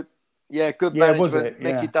 Good management. Was it?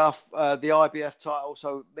 Mickey Duff, the IBF title.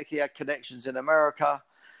 So Mickey had connections in America.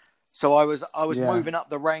 So I was moving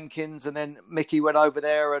up the rankings, and then Mickey went over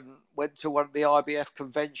there and went to one of the IBF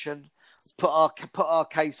convention, put our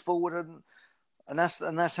case forward, and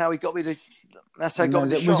that's how he got me to. That's how he got me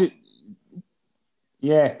the shot.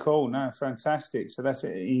 Yeah, cool. No, fantastic. So that's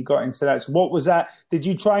it. You got into that. So what was that? Did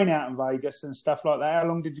you train out in Vegas and stuff like that? How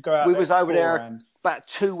long did you go out? We was over there about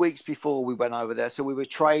 2 weeks before we went over there. So we were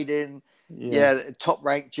training. Top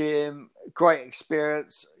ranked gym. Great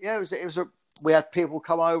experience. Yeah, it was. We had people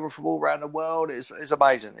come over from all around the world. It's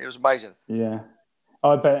amazing. It was amazing. Yeah.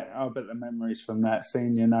 I bet the memories from that,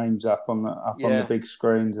 seeing your names up on the big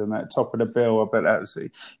screens and that top of the bill. I bet that was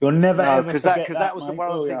you'll never ever forget that. Because that was one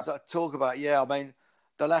of the things I talk about. Yeah, I mean,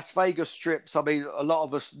 the Las Vegas strips. I mean, a lot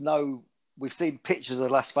of us know we've seen pictures of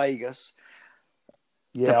Las Vegas.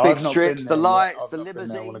 Yeah, the big strips, the lights, the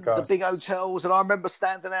limousines, the big hotels, and I remember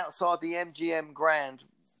standing outside the MGM Grand.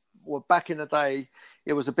 Well, back in the day,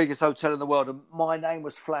 it was the biggest hotel in the world, and my name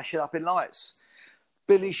was flashing up in lights.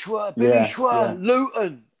 Billy Schwer,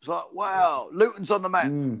 Luton. It's like, wow, Luton's on the map.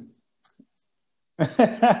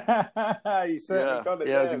 You certainly got it.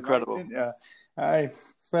 Yeah, it was incredible. Mate, didn't you? Hey,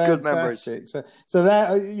 fantastic. So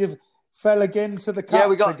that you fell again to the cuts. Yeah,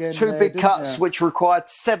 we got again 2 big cuts, which required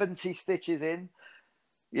 70 stitches in.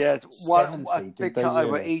 Yeah, a big cut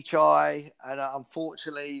over each eye, and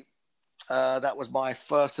unfortunately, that was my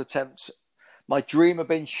first attempt. My dream had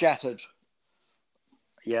been shattered.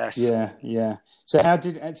 Yes. Yeah. So how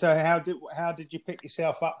did you pick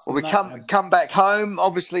yourself up from that? Well, we come back home,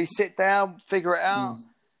 obviously sit down, figure it out.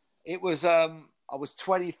 It was I was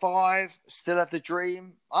 25, still had the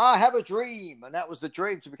dream. I have a dream, and that was the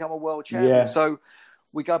dream, to become a world champion. Yeah. So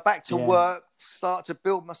we go back to work, start to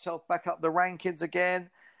build myself back up the rankings again,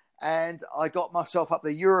 and I got myself up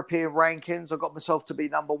the European rankings. I got myself to be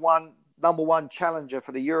number one challenger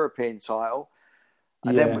for the European title.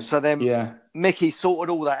 And then Mickey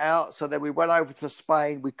sorted all that out. So then we went over to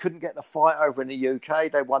Spain. We couldn't get the fight over in the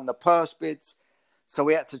UK. They won the purse bids. So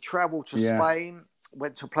we had to travel to Spain.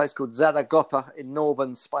 Went to a place called Zaragoza in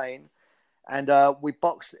northern Spain. And we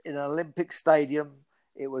boxed in an Olympic stadium.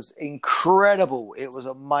 It was incredible. It was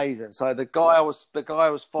amazing. So the guy I was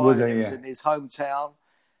fighting was in his hometown.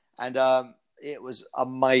 And it was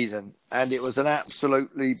amazing. And it was an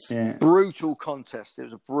absolutely brutal contest. It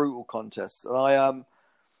was a brutal contest. And I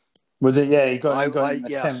was it? Yeah,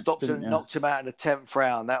 I stopped and knocked him out in the 10th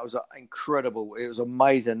round. That was incredible. It was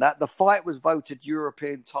amazing. The fight was voted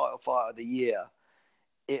European title fight of the year.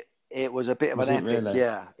 It was a bit of an epic. Really?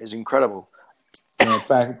 Yeah, it was incredible. Yeah,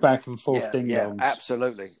 back and forth ding-dongs. Yeah,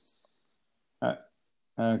 absolutely.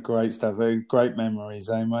 Great stuff. Great memories,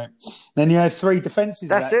 mate? Then you had 3 defences.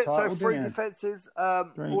 That's it. Title, so 3 defences,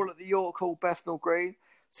 all at the York Hall, Bethnal Green.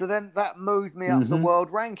 So then that moved me up the world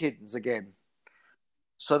rankings again.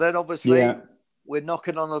 So then obviously we're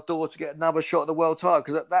knocking on the door to get another shot at the world title,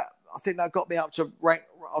 because I think that got me up to rank.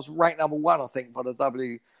 I was ranked number 1, I think, by the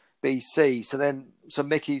WBC. So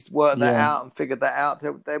Mickey worked that out and figured that out.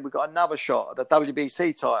 Then we got another shot at the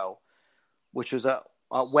WBC title, which was at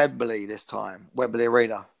Wembley this time, Wembley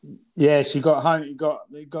Arena. Yes, you got home. You got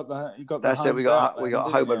the. That's it. We got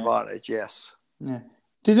home advantage. Yes. Yeah.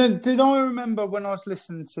 Did I remember when I was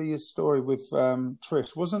listening to your story with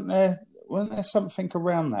Trish? Wasn't there something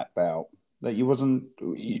around that bout that you wasn't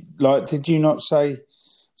like? Did you not say?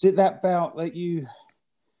 Was it that bout that you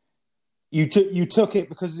took it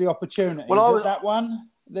because of the opportunity? Well, was it that one?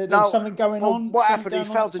 There was something going on. What happened? He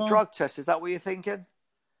failed the drug test. Is that what you're thinking?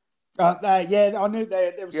 I knew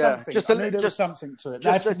there was something. There was something to it.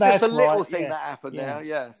 Just a little thing that happened there.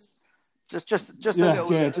 Yes, just a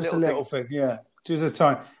little thing. Yeah, just a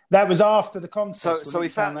time. That was after the contest. So he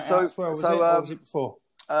found that. So was it before?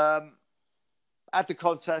 At the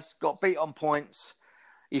contest, got beat on points.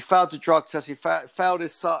 He failed the drug test. He failed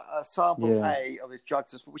his sample A of his drug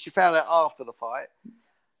test, which he found out after the fight.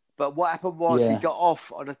 But what happened was he got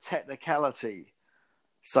off on a technicality.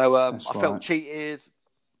 So I felt cheated.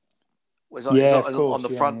 Was on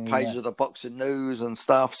the front page of the Boxing News and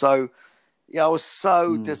stuff. So, I was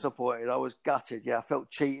so disappointed. I was gutted. Yeah, I felt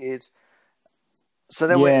cheated. So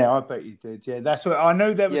then I bet you did. Yeah, that's what I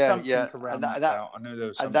knew. There was something around that. I knew there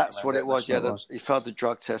was something. And that's what it was. He failed the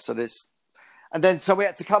drug test. And then so we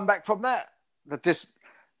had to come back from that.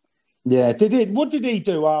 Yeah, what did he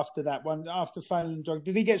do after that one? After failing drug,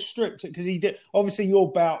 did he get stripped? Because he did. Obviously,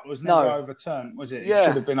 your bout was never overturned, was it? Yeah. It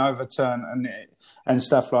should have been overturned and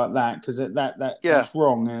stuff like that. Because that's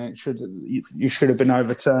wrong, and you should have been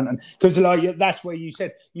overturned. And because that's where you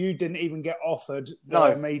said you didn't even get offered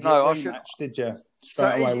the immediate rematch, did you?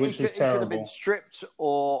 Straight away, which was terrible. He should have been stripped,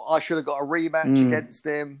 or I should have got a rematch against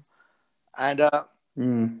him. And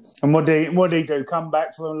And what did he do? Come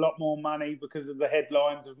back for a lot more money because of the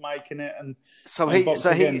headlines of making it, and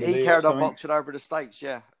he carried on boxing over the States.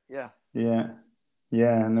 Yeah,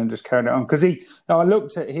 and then just carried it on because I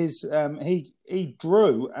looked at his he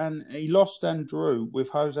drew and he lost and drew with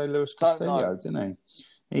Jose Luis Castillo, didn't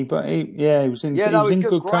he? He was in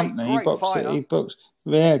good company. He boxed.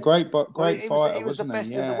 Great fighter. He was the best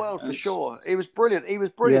in the world for sure. He was brilliant. He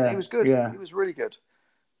was brilliant. He was good. Yeah. He was really good.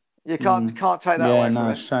 You can't take that away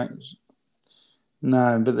from him.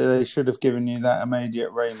 No, but they should have given you that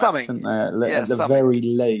immediate rematch, shouldn't they? At the very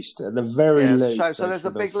least. So there's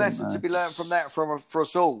a big lesson to be learned from that for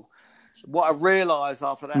us all. What I realised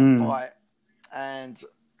after that fight and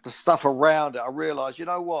the stuff around it, I realised, you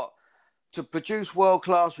know what? To produce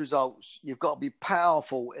world-class results, you've got to be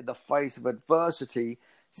powerful in the face of adversity,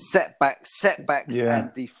 setbacks,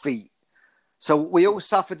 and defeat. So we all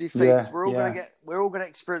suffer defeats. We're all going to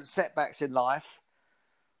experience setbacks in life.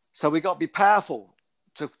 So we got to be powerful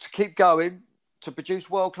to keep going, to produce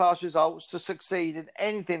world-class results, to succeed in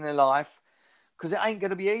anything in life, because it ain't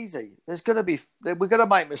going to be easy. We're going to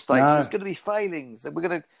make mistakes. There's going to be failings, and we're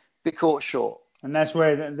going to be caught short. And that's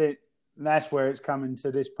where that's where it's coming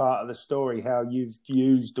to this part of the story, how you've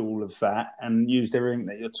used all of that and used everything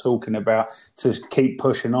that you're talking about to keep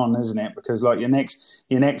pushing on, isn't it? Because like your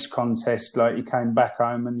next contest, like you came back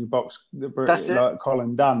home and you boxed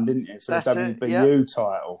Colin Dunn, didn't you, for the WBU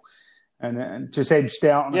title, and just edged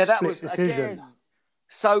out on a split decision. Again,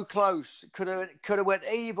 so close, could have went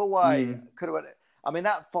either way. Could have went. I mean,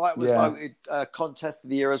 that fight was voted contest of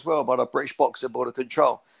the year as well by the British Boxing Board of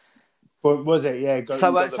Control. But was it? Yeah.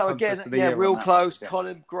 So again, real close. Yeah.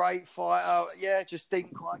 Colin, great fighter. Just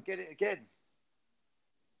didn't quite get it again.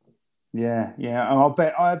 Yeah.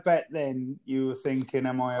 And I bet then you were thinking,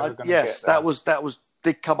 am I ever going to get that? Yes, that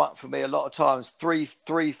did come up for me a lot of times. Three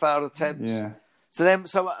failed attempts. Yeah.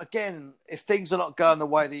 So again, if things are not going the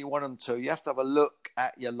way that you want them to, you have to have a look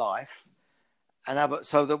at your life and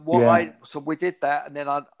so we did that, and then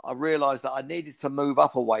I realised that I needed to move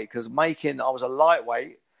up a weight because I was a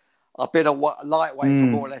lightweight. I've been a lightweight for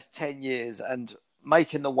more or less 10 years, and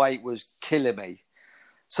making the weight was killing me.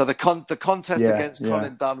 So the contest against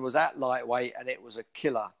Colin Dunn was at lightweight, and it was a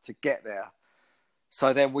killer to get there.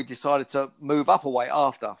 So then we decided to move up a weight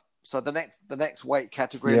after. So the next weight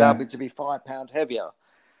category allowed me to be 5 pounds heavier,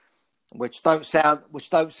 which don't sound a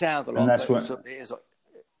lot. And that's it is.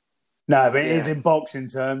 No, but it is in boxing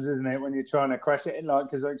terms, isn't it? When you're trying to crash it,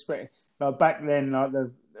 because I expect back then,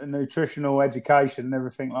 the nutritional education and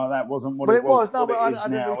everything like that wasn't what it was. No, but I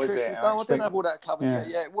didn't I didn't have all that covered yet.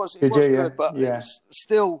 Yeah, it was good, but it was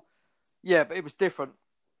still, but it was different.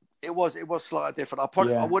 It was slightly different.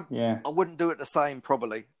 I wouldn't do it the same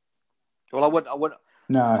probably. Well, I wouldn't.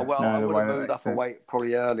 No, I would have moved up a weight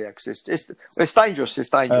probably earlier because it's dangerous. It's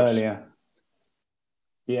dangerous. Earlier.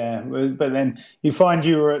 Yeah, but then you find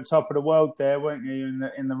you were at top of the world there, weren't you,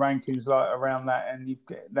 in the rankings like around that, and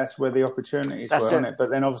that's where the opportunities were, wasn't it?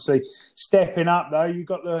 But then obviously stepping up though, you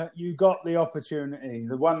got the opportunity,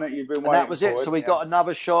 the one that you've been waiting for. That was it. So we got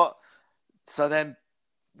another shot. So then,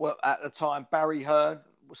 at the time, Barry Hearn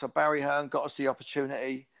got us the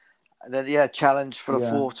opportunity, and then challenged for the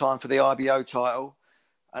fourth time for the IBO title.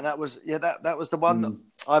 And that was that was the one that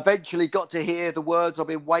I eventually got to hear the words I've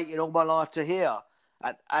been waiting all my life to hear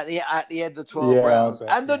at the end of 12 rounds.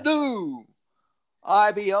 And the new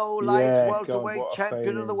IBO light welterweight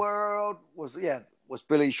champion of the world was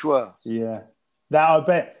Billy Schwer. Yeah, that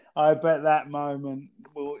I bet that moment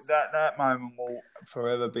will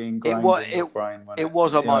forever be ingrained in your brain. It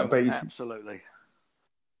was a moment, absolutely.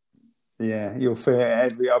 Yeah, you'll feel it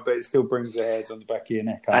I bet it still brings the hairs on the back of your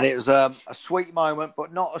neck up. And it was a sweet moment,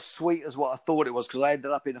 but not as sweet as what I thought it was because I ended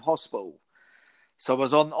up in hospital. So I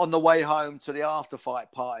was on the way home to the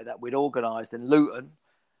after-fight party that we'd organised in Luton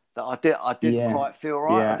that I didn't quite feel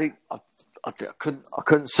right. Yeah. I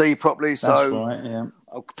couldn't see properly, so that's right, yeah.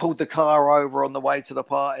 I pulled the car over on the way to the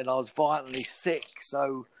party and I was violently sick.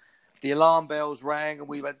 So the alarm bells rang and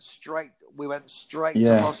we went straight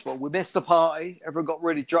to hospital. We missed the party. Everyone got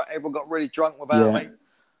really drunk without me.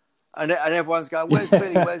 And everyone's going, "Where's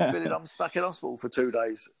Billy? Where's Billy?" And I'm stuck in hospital for 2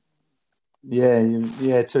 days. Yeah,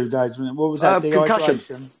 2 days. What was that?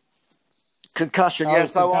 Concussion. Yeah.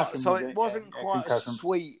 So it wasn't quite as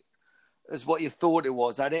sweet as what you thought it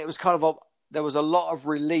was, and it was kind of there was a lot of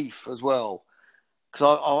relief as well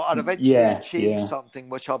because I'd eventually achieved something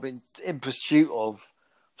which I've been in pursuit of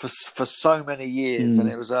for so many years, and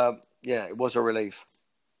it was it was a relief.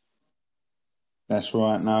 That's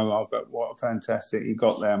right. No, I bet what fantastic you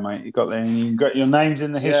got there, mate. You got there, and you got your names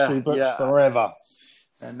in the history books forever.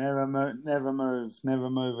 And never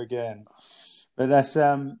move again. But that's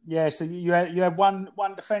So you had one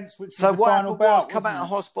defence, which was the final bout. Come out of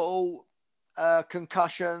hospital,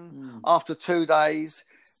 concussion after 2 days.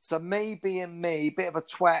 So me being me, bit of a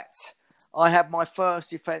twat. I had my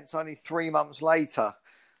first defence only 3 months later.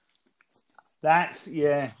 That's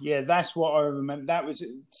that's what I remember. That was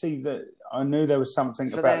that I knew there was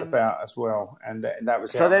something about the bout as well, and that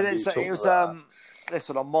was. So then it was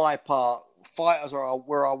listen, on my part, fighters were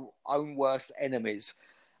our own worst enemies,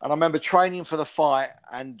 and I remember training for the fight,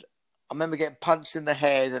 and I remember getting punched in the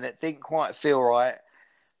head, and it didn't quite feel right,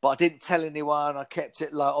 but I didn't tell anyone. I kept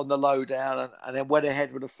it on the low down, and then went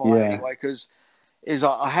ahead with the fight anyway because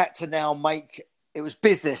I had to now it was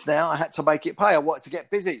business now. I had to make it pay. I wanted to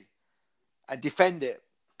get busy and defend it.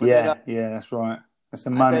 But that's right. That's the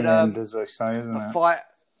money end, as they say, isn't it? The fight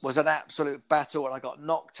was an absolute battle, and I got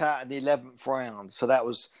knocked out in the 11th round.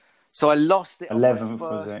 So I lost it 11th,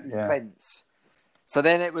 was it? Yeah. Defense. So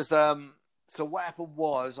then it was. So what happened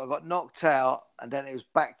was I got knocked out, and then it was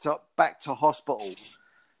back to hospital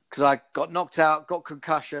because I got knocked out, got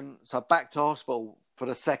concussion, so back to hospital for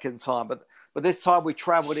the second time. But this time we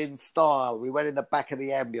travelled in style. We went in the back of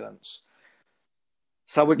the ambulance.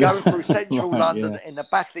 So we're going through central London in the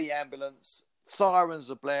back of the ambulance. Sirens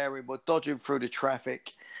are blaring. We're dodging through the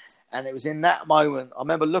traffic. And it was in that moment, I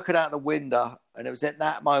remember looking out the window, and it was in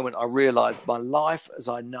that moment I realised my life as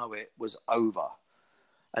I know it was over.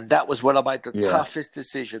 And that was when I made the toughest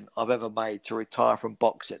decision I've ever made to retire from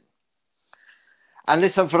boxing. And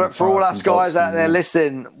listen, for all us guys out there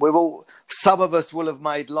listening, some of us will have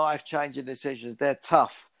made life-changing decisions. They're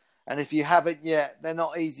tough. And if you haven't yet, they're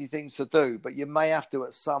not easy things to do, but you may have to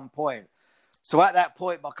at some point. So at that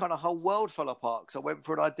point, my kind of whole world fell apart because I went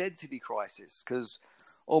through an identity crisis because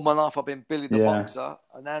all my life I've been Billy the Boxer,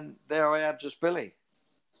 and then there I am, just Billy.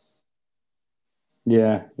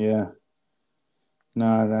 Yeah.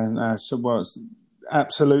 No. So it's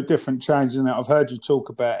absolute different change, isn't it? I've heard you talk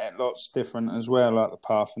about it lots different as well, like the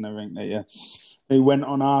path and everything that you went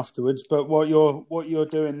on afterwards. But what you're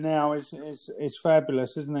doing now is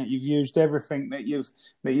fabulous, isn't it? You've used everything that you've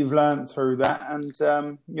learned through that,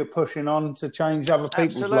 and you're pushing on to change other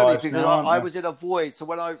people's lives. Because now, I was in a void. So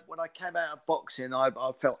when I came out of boxing, I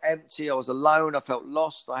felt empty. I was alone. I felt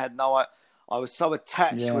lost. I was so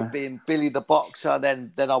attached with being Billy the Boxer.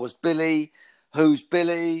 Then I was Billy. Who's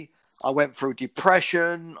Billy? I went through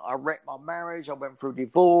depression. I wrecked my marriage. I went through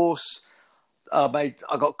divorce. I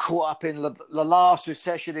got caught up in the last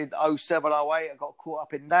recession in 07, 08. I got caught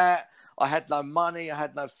up in that. I had no money. I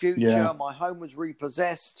had no future. Yeah. My home was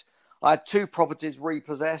repossessed. I had 2 properties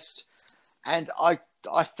repossessed. And I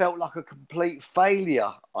felt like a complete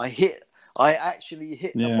failure. I actually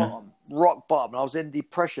hit the bottom, rock bottom. I was in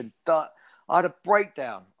depression. I had a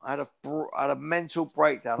breakdown. I had a mental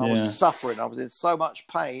breakdown. I was suffering. I was in so much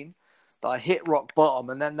pain that I hit rock bottom.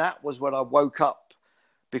 And then that was when I woke up.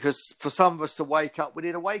 Because for some of us to wake up, we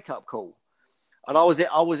need a wake-up call. And I was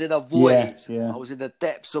in a void. I was in the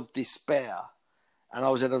depths of despair. And I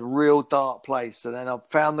was in a real dark place. And then I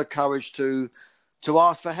found the courage to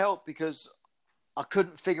ask for help because I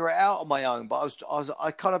couldn't figure it out on my own. But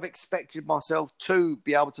I kind of expected myself to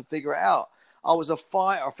be able to figure it out. I was a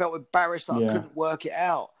fighter. I felt embarrassed that I couldn't work it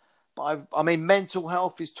out. But I mean, mental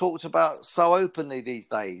health is talked about so openly these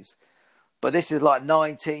days. But this is like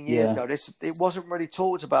 19 years ago. It wasn't really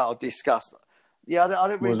talked about or discussed. I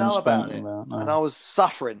didn't really know about it. No. And I was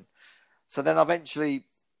suffering. So then I eventually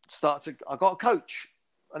I got a coach.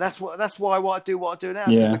 And that's why I do what I do now.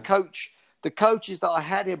 Yeah. The coaches that I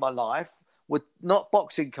had in my life were not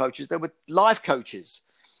boxing coaches. They were life coaches.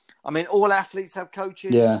 I mean, all athletes have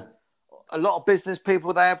coaches. Yeah. A lot of business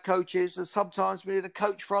people, they have coaches. And sometimes we need a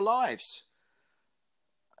coach for our lives.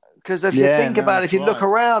 Because if you think about it, if you look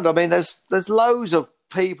around, I mean, there's loads of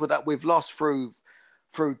people that we've lost through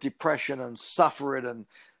depression and suffering and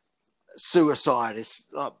suicide. It's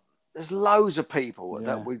like, there's loads of people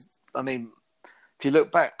that I mean, if you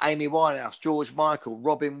look back, Amy Winehouse, George Michael,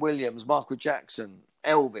 Robin Williams, Michael Jackson,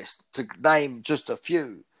 Elvis, to name just a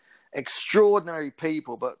few. Extraordinary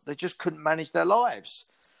people, but they just couldn't manage their lives.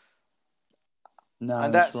 No,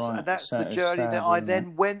 and that's the journey that I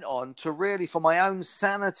then went on to really, for my own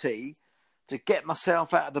sanity, to get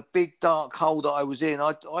myself out of the big dark hole that I was in.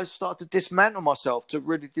 I started to dismantle myself to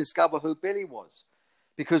really discover who Billy was.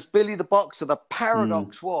 Because Billy the Boxer, the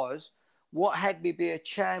paradox was, what had me be a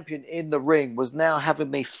champion in the ring was now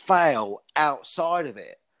having me fail outside of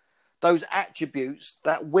it. Those attributes,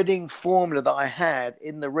 that winning formula that I had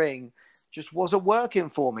in the ring just wasn't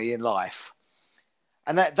working for me in life.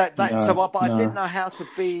 And I didn't know how to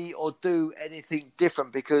be or do anything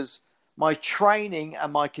different because my training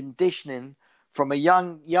and my conditioning from a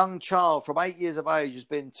young child, from 8 years of age, has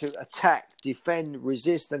been to attack, defend,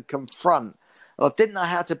 resist, and confront. And I didn't know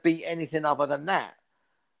how to be anything other than that.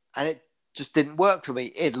 And it just didn't work for me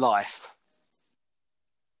in life.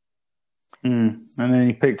 And then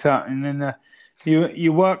you picked up, and then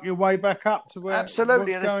you work your way back up to where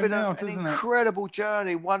absolutely, and it's been an incredible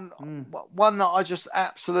journey. One that I just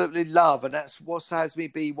absolutely love, and that's what has me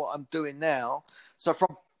be what I'm doing now. So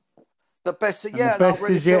from the best, and I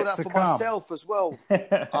really feel that for myself as well.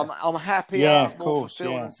 I'm happier, more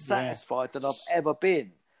fulfilled, and satisfied than I've ever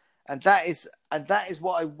been, and that is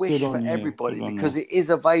what I wish for everybody because it is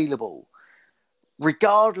available.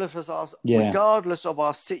 Regardless of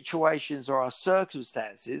our situations or our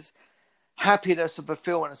circumstances, happiness and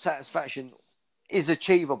fulfillment and satisfaction is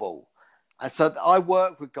achievable. And so I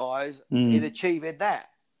work with guys in achieving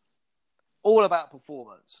that. All about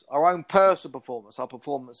performance, our own personal performance, our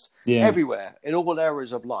performance everywhere, in all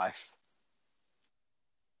areas of life.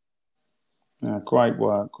 Great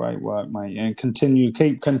work, mate, and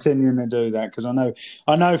keep continuing to do that because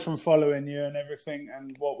I know from following you and everything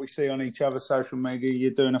and what we see on each other's social media,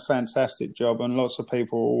 you're doing a fantastic job, and lots of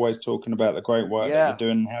people are always talking about the great work that you're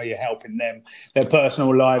doing and how you're helping them, their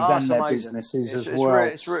personal lives and their businesses as well.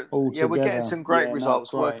 We're getting some great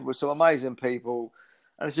results working with some amazing people,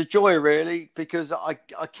 and it's a joy really because I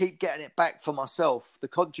keep getting it back for myself, the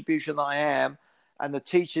contribution that I am. And the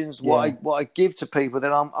teachings, what I give to people,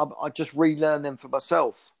 then I just relearn them for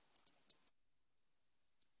myself.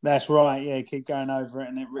 That's right. Yeah, keep going over it,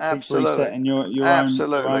 and it keeps resetting your own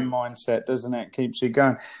mindset, doesn't it? Keeps you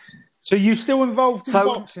going. So you still involved in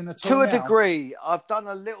boxing at all? To a degree, I've done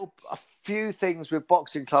a few things with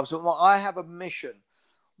boxing clubs, but I have a mission.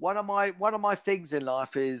 one of my things in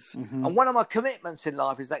life is, and one of my commitments in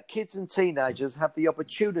life is that kids and teenagers have the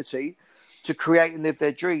opportunity to create and live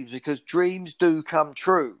their dreams, because dreams do come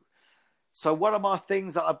true. So one of my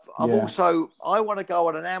things that I want to go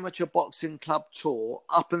on an amateur boxing club tour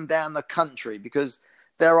up and down the country, because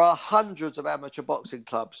there are hundreds of amateur boxing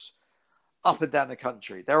clubs up and down the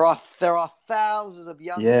country. There are thousands of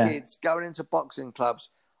young kids going into boxing clubs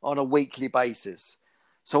on a weekly basis.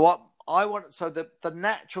 So the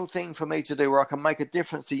natural thing for me to do where I can make a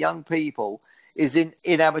difference to young people is in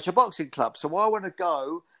amateur boxing clubs. So I want to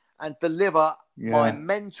go and deliver my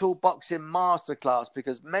mental boxing masterclass,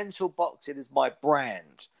 because mental boxing is my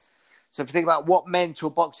brand. So if you think about what mental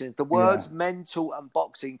boxing is, the words mental and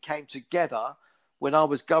boxing came together when I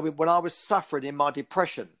was suffering in my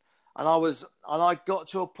depression. And I got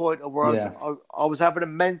to a point where I was having a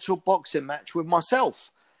mental boxing match with myself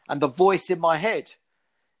and the voice in my head.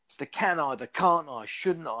 The can I, the can't I,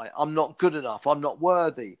 shouldn't I, I'm not good enough, I'm not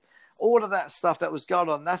worthy. All of that stuff that was going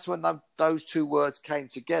on, that's when those two words came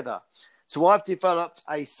together. So I've developed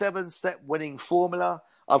a 7-step winning formula.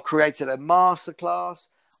 I've created a masterclass.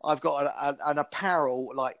 I've got an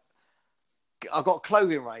apparel, like I've got a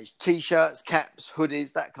clothing range, T-shirts, caps,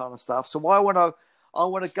 hoodies, that kind of stuff. So I want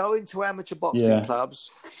to go into amateur boxing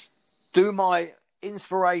clubs, do my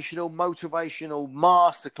inspirational, motivational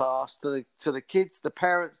masterclass to the kids, the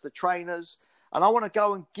parents, the trainers, and I want to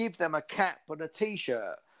go and give them a cap and a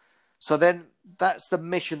T-shirt. So then that's the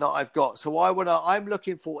mission that I've got. So I'm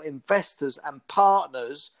looking for investors and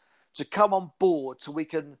partners to come on board so we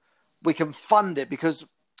can fund it, because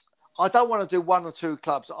I don't want to do 1 or 2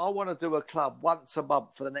 clubs. I want to do a club once a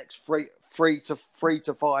month for the next 3 to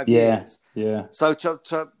 5 years. Yeah. So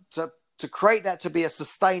to create that to be a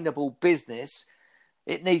sustainable business,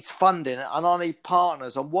 it needs funding, and I need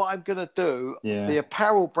partners. And what I'm going to do, the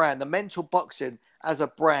apparel brand, the mental boxing as a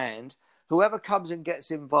brand, whoever comes and gets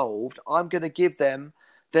involved, I'm going to give them,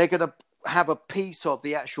 they're going to have a piece of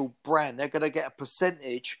the actual brand. They're going to get a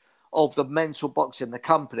percentage of the mental boxing, the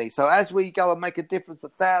company. So as we go and make a difference to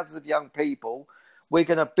thousands of young people, we're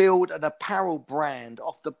going to build an apparel brand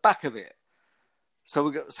off the back of it. So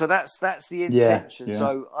that's the intention. Yeah.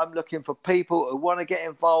 So I'm looking for people who want to get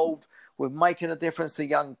involved with making a difference to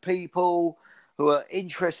young people, who are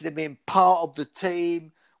interested in being part of the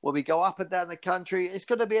team. When we go up and down the country, it's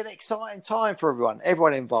going to be an exciting time for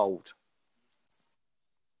everyone involved.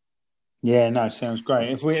 Yeah, no, sounds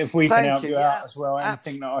great. If we can help you out as well,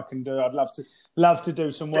 anything that I can do, I'd love to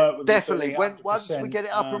do some work with definitely. you. Once we get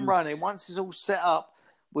it up and running, once it's all set up,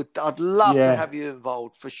 I'd love to have you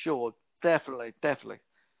involved for sure. Definitely.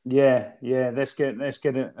 Yeah. Let's get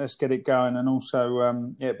it going, and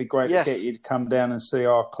also, it'd be great to get you to come down and see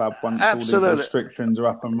our club once all these restrictions are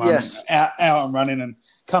up and running, out and running, and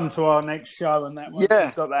come to our next show. And that once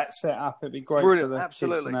we've got that set up, it'd be great for the kids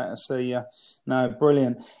and that to see you. No,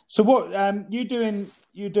 brilliant. So what you doing?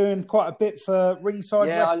 You're doing quite a bit for Ringside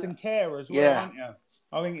Rest and Care as well, aren't you?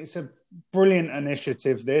 I think it's a brilliant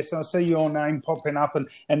initiative, this. I see your name popping up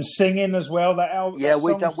and singing as well.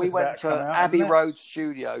 We went to Abbey Road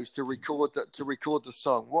Studios to record the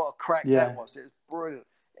song. What a crack that was! It was brilliant.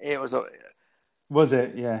 It was Was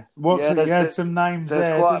it? Yeah. You had some names there.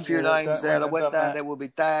 There's quite a few names there. I went down there with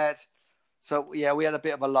my dad. So, we had a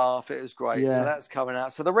bit of a laugh. It was great. Yeah. So that's coming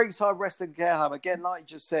out. So the Ringside Rest and Care Home, again, like you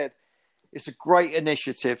just said, it's a great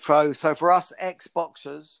initiative. So for us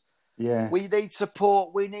ex-boxers, we need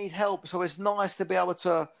support. We need help. So it's nice to be able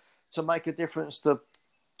to make a difference to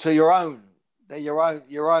your own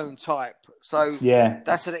type. So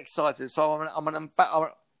that's an exciting. So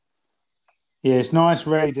it's nice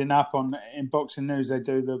reading up in Boxing News. They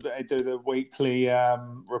do the weekly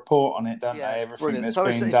report on it, don't they? Everything brilliant.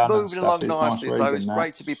 that's been it's done. Moving along nicely. Nice so it's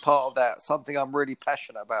great to be part of that. Something I'm really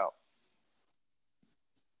passionate about.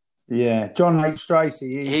 Yeah, John H.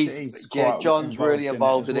 Tracy. He's John's really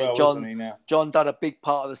involved in it. Well, John done a big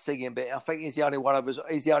part of the singing bit. I think he's the only one of us.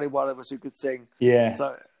 He's the only one of us who could sing. Yeah.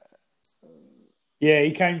 So. Yeah,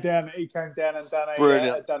 he came down and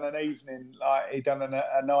done an evening, he done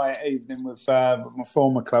a night evening with my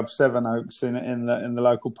former club Sevenoaks in the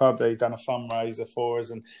local pub. He done a fundraiser for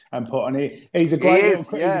us and put on. He's a great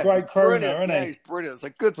crooner, isn't he? Yeah, he's brilliant. So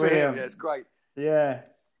good for him. Yeah, it's great. Yeah.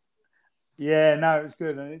 Yeah, no, it was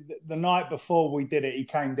good. And the night before we did it, he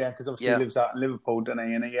came down because obviously he lives out in Liverpool, doesn't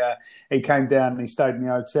he? And he came down and he stayed in the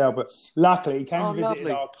hotel. But luckily, he came and visited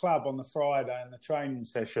our club on the Friday in the training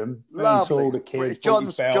session. And he saw all the kids,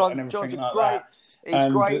 John's belt and everything like that.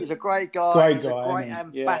 He's great. He's a great guy. He's a great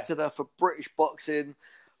ambassador for British boxing,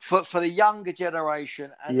 for the younger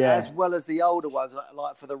generation, and as well as the older ones.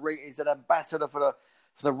 Like he's an ambassador for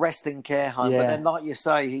for the wrestling care home. But then, like you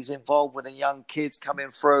say, he's involved with the young kids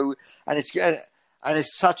coming through, and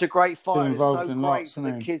it's such a great fight. It's so great for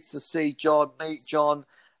the kids to see John, meet John,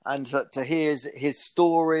 and to hear his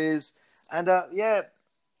stories. And yeah,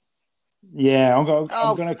 I'm going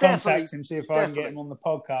to contact him, see if I can get him on the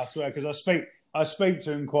podcast, because I speak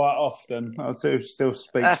to him quite often. I do still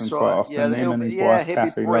speak to him quite often. Yeah, him and his wife,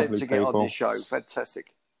 Kathy, lovely to people. Get on this show.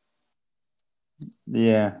 Fantastic.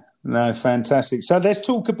 Yeah, no, fantastic. So let's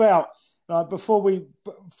talk about before we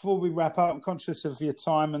wrap up. I'm conscious of your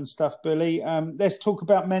time and stuff, Billy. Let's talk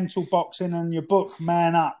about mental boxing and your book,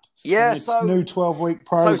 Man Up. Yeah, so new 12-week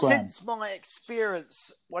program. So since my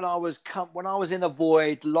experience when I was in a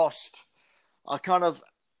void, lost,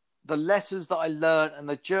 the lessons that I learned and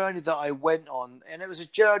the journey that I went on, and it was a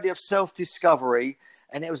journey of self-discovery,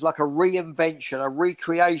 and it was like a reinvention, a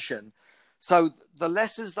recreation. So the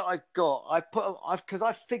lessons that I got, because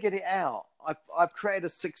I figured it out. I've created a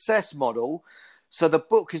success model. So the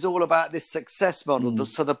book is all about this success model.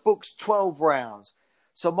 So the book's 12 rounds.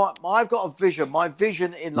 So I've got a vision. My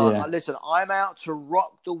vision in life, listen, I'm out to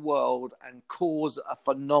rock the world and cause a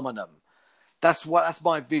phenomenon. That's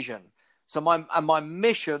my vision. So my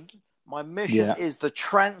mission is the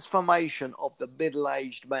transformation of the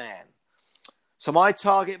middle-aged man. So my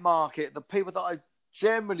target market, the people that I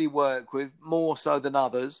generally work with more so than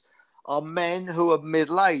others, are men who are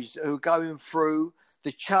middle-aged, who are going through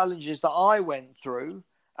the challenges that I went through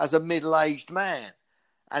as a middle-aged man.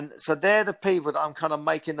 And so they're the people that I'm kind of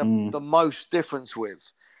making the most difference with.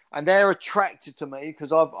 And they're attracted to me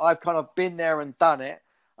because I've kind of been there and done it.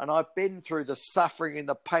 And I've been through the suffering and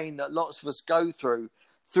the pain that lots of us go through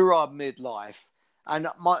our midlife. And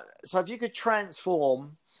so if you could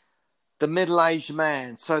transform the middle-aged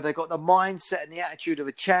man, so they've got the mindset and the attitude of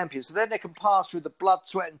a champion, so then they can pass through the blood,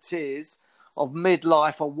 sweat and tears of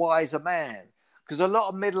midlife, a wiser man. Because a lot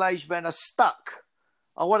of middle-aged men are stuck.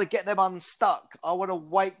 I want to get them unstuck. I want to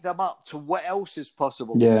wake them up to what else is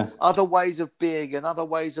possible. Yeah. Other ways of being and other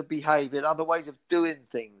ways of behaving, other ways of doing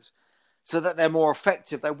things, so that they're more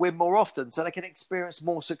effective. They win more often, so they can experience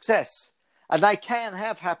more success. And they can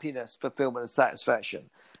have happiness, fulfillment and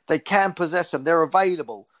satisfaction. They can possess them. They're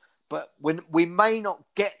available. But we may not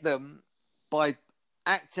get them by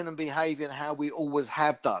acting and behaving how we always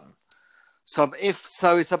have done. So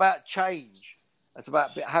it's about change. It's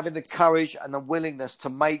about having the courage and the willingness to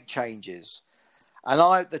make changes. And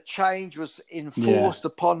the change was enforced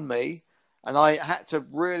upon me, and I had to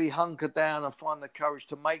really hunker down and find the courage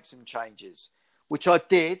to make some changes, which I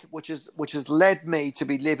did, which has led me to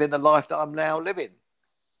be living the life that I'm now living.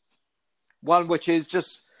 One which is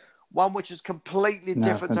completely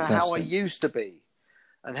different to how I used to be,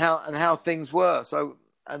 and how things were. So,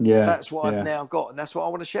 that's what I've now got, and that's what I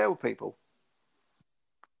want to share with people.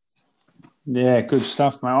 Yeah, good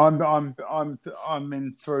stuff, man. I'm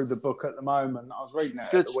in through the book at the moment. I was reading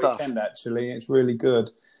it at the weekend, actually. It's really good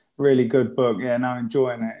book. Yeah, no,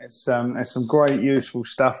 enjoying it. It's there's some great useful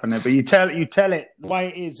stuff in it, but you tell it the way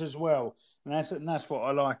it is as well, and that's what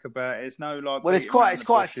I like about it. It's no like. Well, it's quite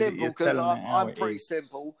simple because I'm pretty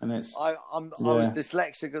simple. And I was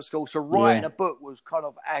dyslexic at school, so writing a book was kind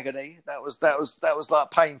of agony. That was like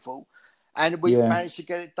painful. And we managed to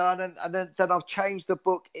get it done. And then I've changed the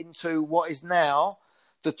book into what is now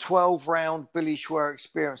the 12-round Billy Schwer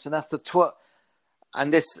experience. And that's the 12.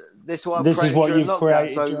 And this is what you've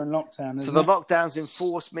created during lockdown. So the lockdowns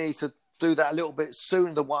enforced me to do that a little bit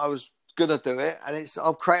sooner than what I was going to do it. And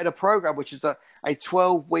I've created a program, which is a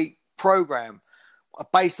 12-week program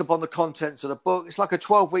based upon the contents of the book. It's like a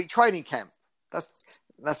 12-week training camp. That's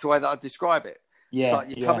the way that I describe it. Yeah, so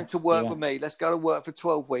you're coming to work with me. Let's go to work for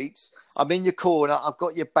 12 weeks. I'm in your corner. I've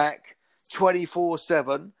got your back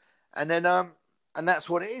 24/7. And then, and that's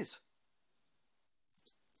what it is.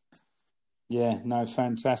 Yeah, no,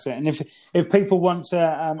 fantastic. And if people want to,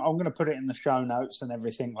 I'm going to put it in the show notes and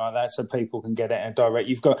everything like that, so people can get it in direct.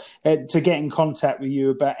 You've got to get in contact with you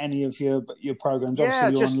about any of your programs.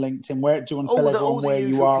 Obviously, you're on LinkedIn. Where do you want to tell everyone where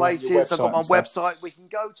you are? Places. I've got my website. We can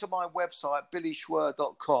go to my website,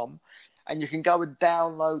 billyschwer.com, and you can go and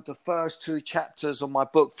download the first 2 chapters of my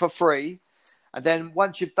book for free. And then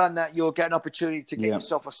once you've done that, you'll get an opportunity to get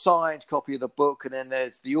yourself a signed copy of the book. And then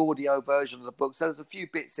there's the audio version of the book. So there's a few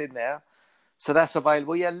bits in there. So that's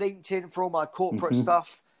available. Yeah, LinkedIn for all my corporate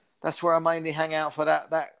stuff. That's where I mainly hang out for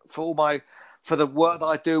that for the work that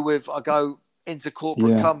I do with. I go into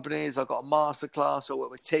corporate companies. I've got a masterclass. I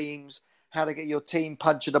work with teams, how to get your team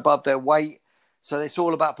punching above their weight. So it's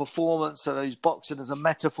all about performance. So I use boxing as a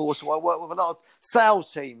metaphor. So I work with a lot of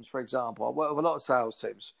sales teams, for example. I work with a lot of sales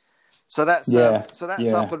teams. So that's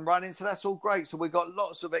up and running. So that's all great. So we've got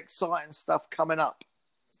lots of exciting stuff coming up.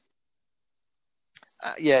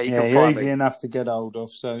 you can you're find easy me. enough to get hold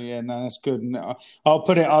of. So no, that's good. And I'll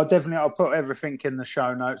put everything in the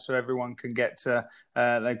show notes so everyone can get to.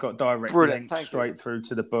 They've got direct links straight through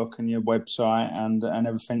to the book and your website and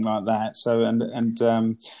everything like that. So and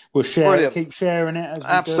we'll keep sharing it as we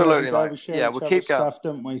Absolutely, do. We share we'll keep going. Stuff,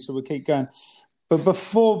 don't we? So we'll keep going. But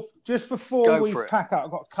before we pack up,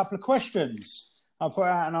 I've got a couple of questions. I'll put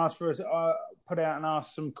out and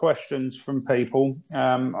ask some questions from people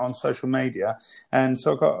on social media, and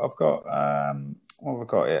so I've got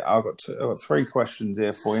three questions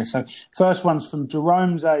here for you. So first one's from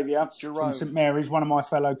Jerome Xavier from St Mary's, one of my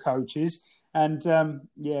fellow coaches, and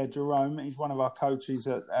Jerome, he's one of our coaches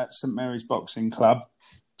at St Mary's Boxing Club.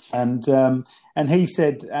 And he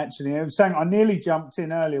said, actually, I was saying I nearly jumped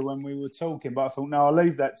in earlier when we were talking, but I thought, no, I'll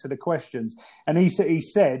leave that to the questions. And he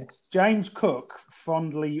said, James Cook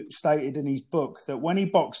fondly stated in his book that when he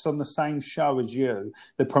boxed on the same show as you,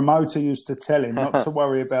 the promoter used to tell him not to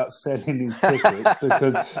worry about selling his tickets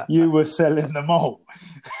because you were selling them all.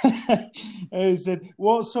 He said,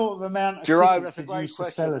 what sort of amount of tickets did you used to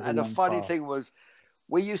sell as a young And the funny thing was,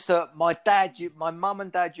 my mum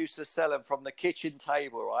and dad used to sell them from the kitchen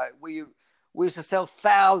table, right? We used to sell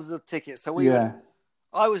thousands of tickets. So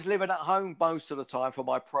I was living at home most of the time for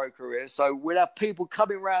my pro career. So we'd have people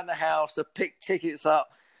coming around the house to pick tickets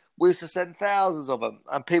up. We used to send thousands of them.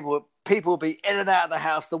 And people would be in and out of the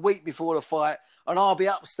house the week before the fight. And I'll be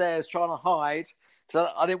upstairs trying to hide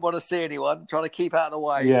because I didn't want to see anyone, trying to keep out of the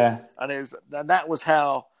way. Yeah. And that was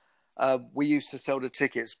how... we used to sell the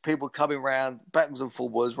tickets. People coming round, backwards and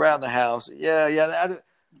forwards, round the house. Yeah. And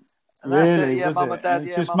really? Yeah, mum and dad.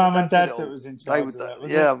 It's just mum and dad that was in charge of that, was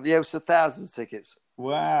it? Yeah, it was thousands of tickets.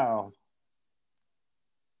 Wow.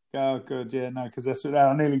 Oh, good. Yeah, no, because that's what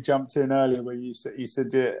I nearly jumped in earlier where you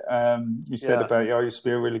said about I used to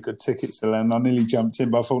be a really good ticket seller, and I nearly jumped in,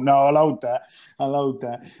 but I thought, no, I'll hold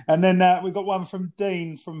that. And then we got one from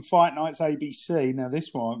Dean from Fight Nights ABC. Now,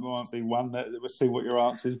 this one might be one that we'll see what your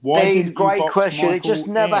answer is. Dean, great question. Michael it just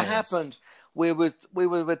never happened. We were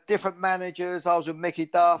with different managers. I was with Mickey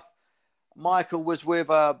Duff. Michael was with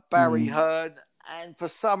Barry Hearn, and for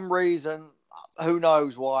some reason, who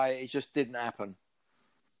knows why, it just didn't happen.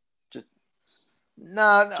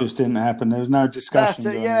 No, just didn't happen. There was no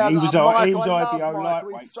discussion. He was IBO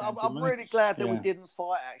lightweight champion. I'm really glad that we didn't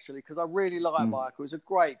fight actually, because I really like Michael. He's a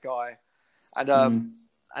great guy, and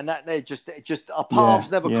that they just our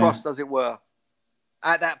paths never crossed, as it were.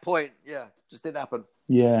 At that point, just didn't happen.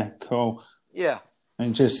 Yeah, cool. Yeah,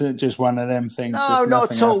 and just one of them things. No,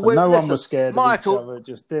 not at all. No one was scared Michael, of each other. It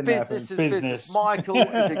just didn't happen. Business. Michael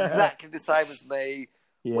is exactly the same as me.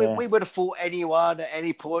 Yeah. We would have fought anyone at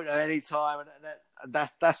any point at any time, and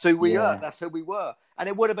that's who we are. That's who we were, and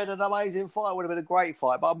it would have been an amazing fight. It would have been a great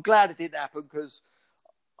fight. But I'm glad it didn't happen because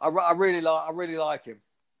I really like him.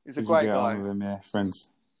 He's a great guy. Him, friends.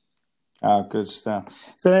 Oh, good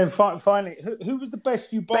stuff. So then finally, who was the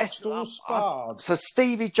best you boxed or sparred? So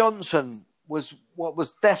Stevie Johnson was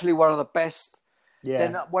definitely one of the best. Yeah.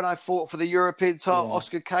 Then when I fought for the European title,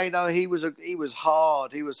 Oscar Kano, he was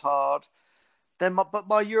hard. He was hard. Then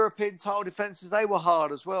my European title defences, they were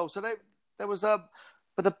hard as well. So there was but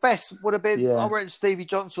the best would have been I reckon Stevie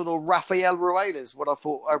Johnson or Rafael Ruelas when I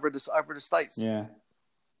fought over in the States. Yeah.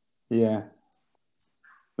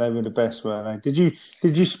 They were the best, weren't they?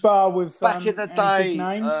 Did you spar with back in the day?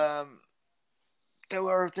 Names? There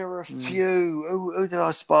were a few. Who did I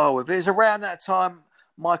spar with? It was around that time.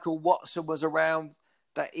 Michael Watson was around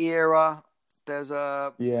that era.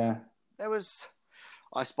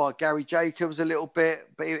 I sparred Gary Jacobs a little bit,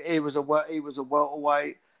 but he was a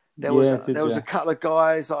welterweight. There was a couple of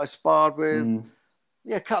guys that I sparred with.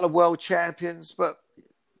 A couple of world champions, but.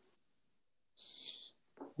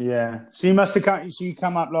 Yeah, so you must have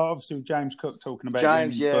come up a lot, obviously, with James Cook talking about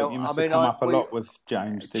James. You must have come up a lot with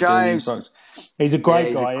James. He's a great guy. He's a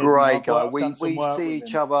great guy. We see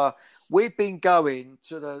each other. We've been going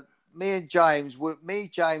to me, James,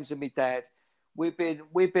 and my dad. We've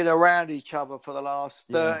been around each other for the last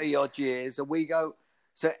 30 odd years, and we go.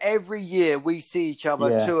 So every year we see each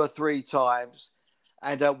other 2 or 3 times,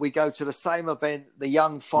 and we go to the same event, the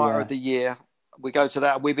Young Fighter of the Year. We go to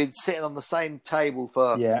that. We've been sitting on the same table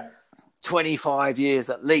for 25 years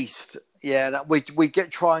at least. Yeah, we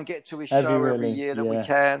try and get to his show every year that we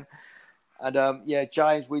can. And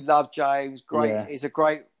James, we love James. Great, he's a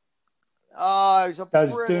great. He's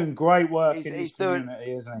doing great work in his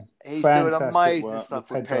community, isn't he? He's doing amazing stuff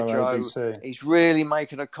with Pedro. ABC. He's really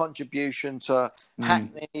making a contribution to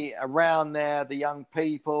Hackney, around there, the young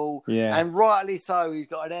people. Yeah. And rightly so. He's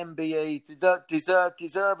got an MBE,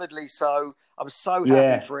 deservedly so. I'm so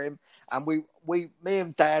happy for him. And me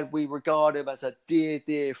and Dad, we regard him as a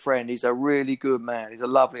dear friend. He's a really good man. He's a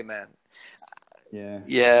lovely man.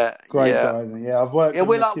 Yeah, great guys. Yeah, I've worked. We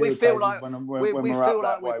feel like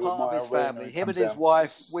we're part of his family. Him and his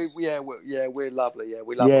wife. We're lovely. Yeah,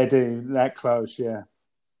 we love him. Yeah, dude, that close. Yeah.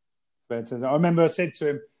 But I remember I said to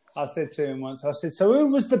him once. I said, "So who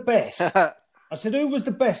was the best?" I said, "Who was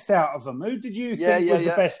the best out of them? Who did you think was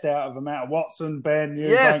the best out of them? Out of Watson, Ben, you?"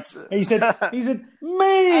 Yes. He said,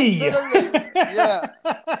 "Me." Absolutely. Yeah.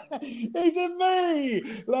 He said, "Me,"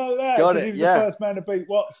 like that. Got it. He was the first man to beat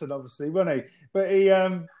Watson, obviously, wasn't he? But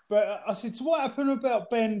but I said, "So what happened about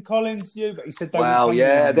Ben Collins?" But he said, "Well,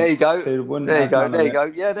 yeah, there you go. There you go.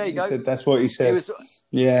 Yeah, there you go." Said, that's what he said. That's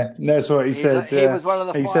what he said. He was one of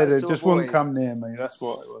the. He said it just wouldn't come near me. That's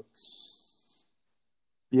what it was.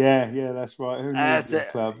 Yeah, that's right. Who knew the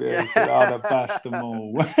club? Yeah, he said, I'd have bashed them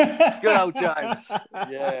all. Good old James.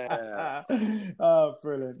 Yeah. Oh,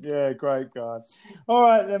 brilliant. Yeah, great guy. All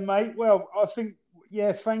right then, mate. Well, I think,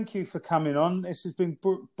 thank you for coming on. This has been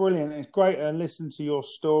brilliant. It's great to listen to your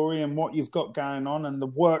story and what you've got going on and the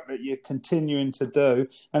work that you're continuing to do.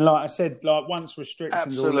 And like I said, once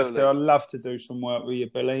restrictions are lifted, I'd love to do some work with you,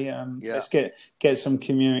 Billy. Let's get some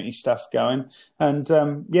community stuff going. And keep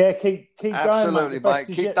going. Absolutely, mate.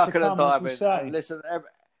 Keep ducking and diving. And listen,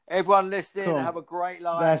 everyone listening, have a great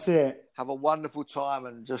life. That's it. Have a wonderful time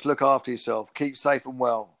and just look after yourself. Keep safe and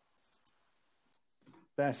well.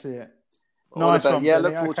 That's it. All nice one,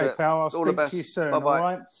 look forward to it. Pal. I'll speak to you soon. Bye-bye. All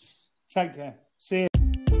right? Take care. See you.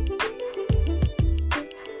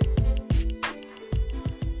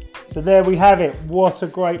 So there we have it. What a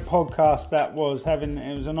great podcast that was.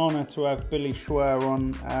 It was an honour to have Billy Schwer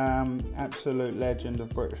on, absolute legend of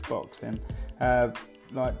British boxing.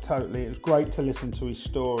 Totally, it was great to listen to his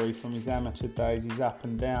story from his amateur days, his up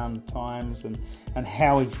and down times, and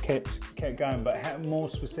how he's kept going. But more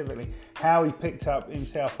specifically, how he picked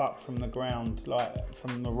himself up from the ground,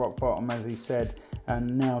 from the rock bottom, as he said,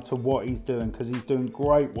 and now to what he's doing, because he's doing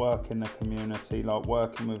great work in the community,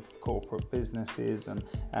 working with corporate businesses and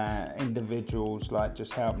individuals,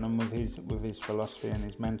 just helping them with his philosophy and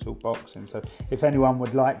his mental boxing. So if anyone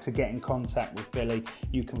would like to get in contact with Billy,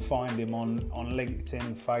 you can find him on LinkedIn,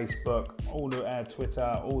 Facebook, all the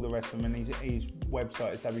Twitter, all the rest of them. And his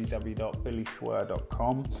website is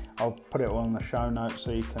www.billyschwer.com. I'll put it all in the show notes so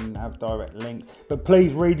you can have direct links. But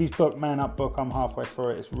please read his book, Man Up Book. I'm halfway through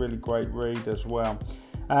it. It's a really great read as well.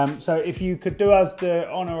 So if you could do us the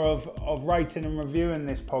honour of rating and reviewing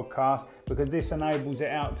this podcast, because this enables it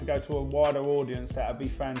out to go to a wider audience, that would be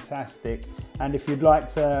fantastic. And if you'd like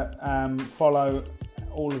to follow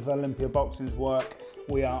all of Olympia Boxing's work,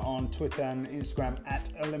 we are on Twitter and Instagram at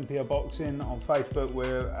Olympia Boxing. On Facebook,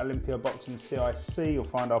 we're Olympia Boxing CIC. You'll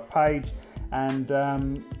find our page. And our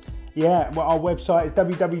website is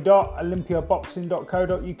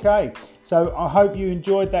www.olympiaboxing.co.uk. So I hope you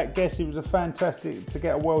enjoyed that guest. It was fantastic to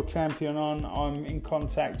get a world champion on. I'm in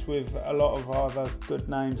contact with a lot of other good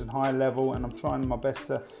names and high level, and I'm trying my best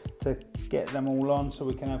to get them all on so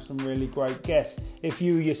we can have some really great guests. If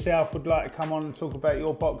you yourself would like to come on and talk about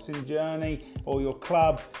your boxing journey or your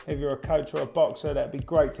club, if you're a coach or a boxer, that'd be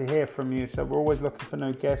great to hear from you. So we're always looking for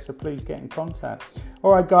new guests, so please get in contact.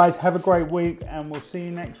 All right, guys, have a great week, and we'll see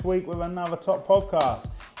you next week with another top podcast.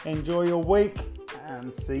 Enjoy your week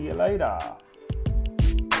and see you later.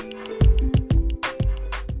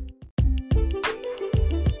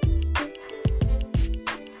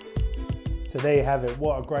 So there you have it.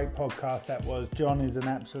 What a great podcast that was. John is an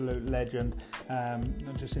absolute legend,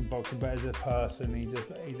 not just in boxing, but as a person. He's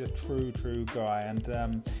a true guy, and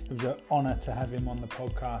it was an honour to have him on the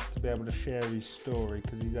podcast to be able to share his story,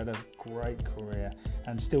 because he's had a great career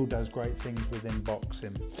and still does great things within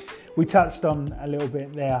boxing. We touched on a little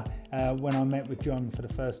bit there when I met with John for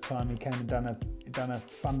the first time. He came and done a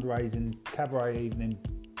fundraising cabaret evening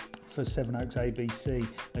for Sevenoaks ABC,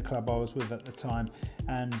 the club I was with at the time,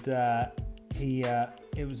 and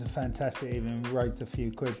it was a fantastic evening. We raised a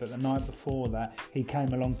few quid, but the night before that, he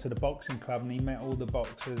came along to the boxing club and he met all the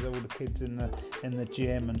boxers, all the kids in the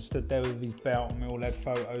gym, and stood there with his belt, and we all had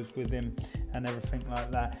photos with him and everything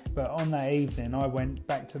like that. But on that evening, I went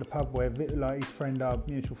back to the pub where, his friend, our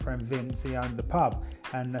mutual friend Vince, he owned the pub,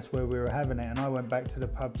 and that's where we were having it. And I went back to the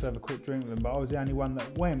pub to have a quick drink with him, but I was the only one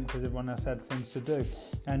that went because everyone else had things to do.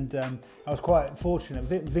 And I was quite fortunate.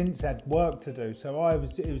 Vince had work to do, so it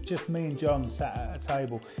was just me and John sat at a table,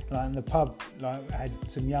 and the pub had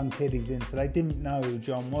some young kiddies in, so they didn't know who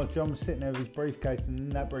John was. John was sitting there with his briefcase, and in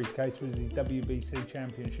that briefcase was his WBC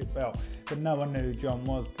championship belt, but no one knew who John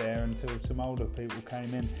was there until some older people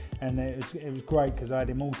came in. And it was great because I had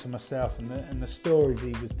him all to myself, and the stories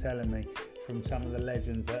he was telling me, from some of the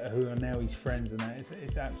legends who are now his friends, and that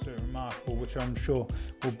it's absolutely remarkable, which I'm sure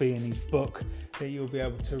will be in his book that you'll be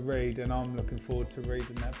able to read, and I'm looking forward to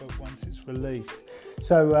reading that book once it's released.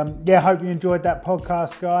 So hope you enjoyed that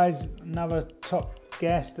podcast, guys. Another top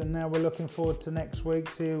guest, and now we're looking forward to next week,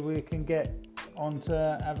 see who we can get on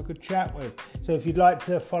to have a good chat with. So if you'd like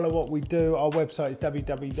to follow what we do, our website is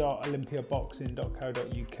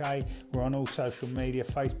www.olympiaboxing.co.uk. We're on all social media.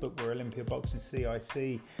 Facebook, we're Olympia Boxing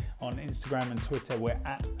CIC. On Instagram and Twitter, we're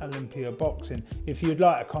at Olympia Boxing. If you'd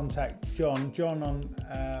like to contact John on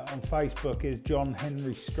Facebook is John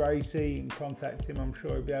Henry Stracey. You can contact him. I'm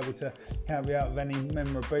sure he'll be able to help you out with any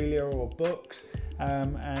memorabilia or books.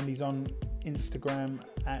 And he's on Instagram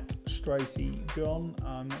at Stracey John.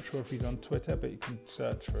 I'm not sure if he's on Twitter, but you can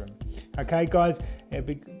search for him. Okay, guys, it'll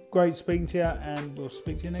be great speaking to you, and we'll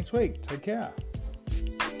speak to you next week. Take care.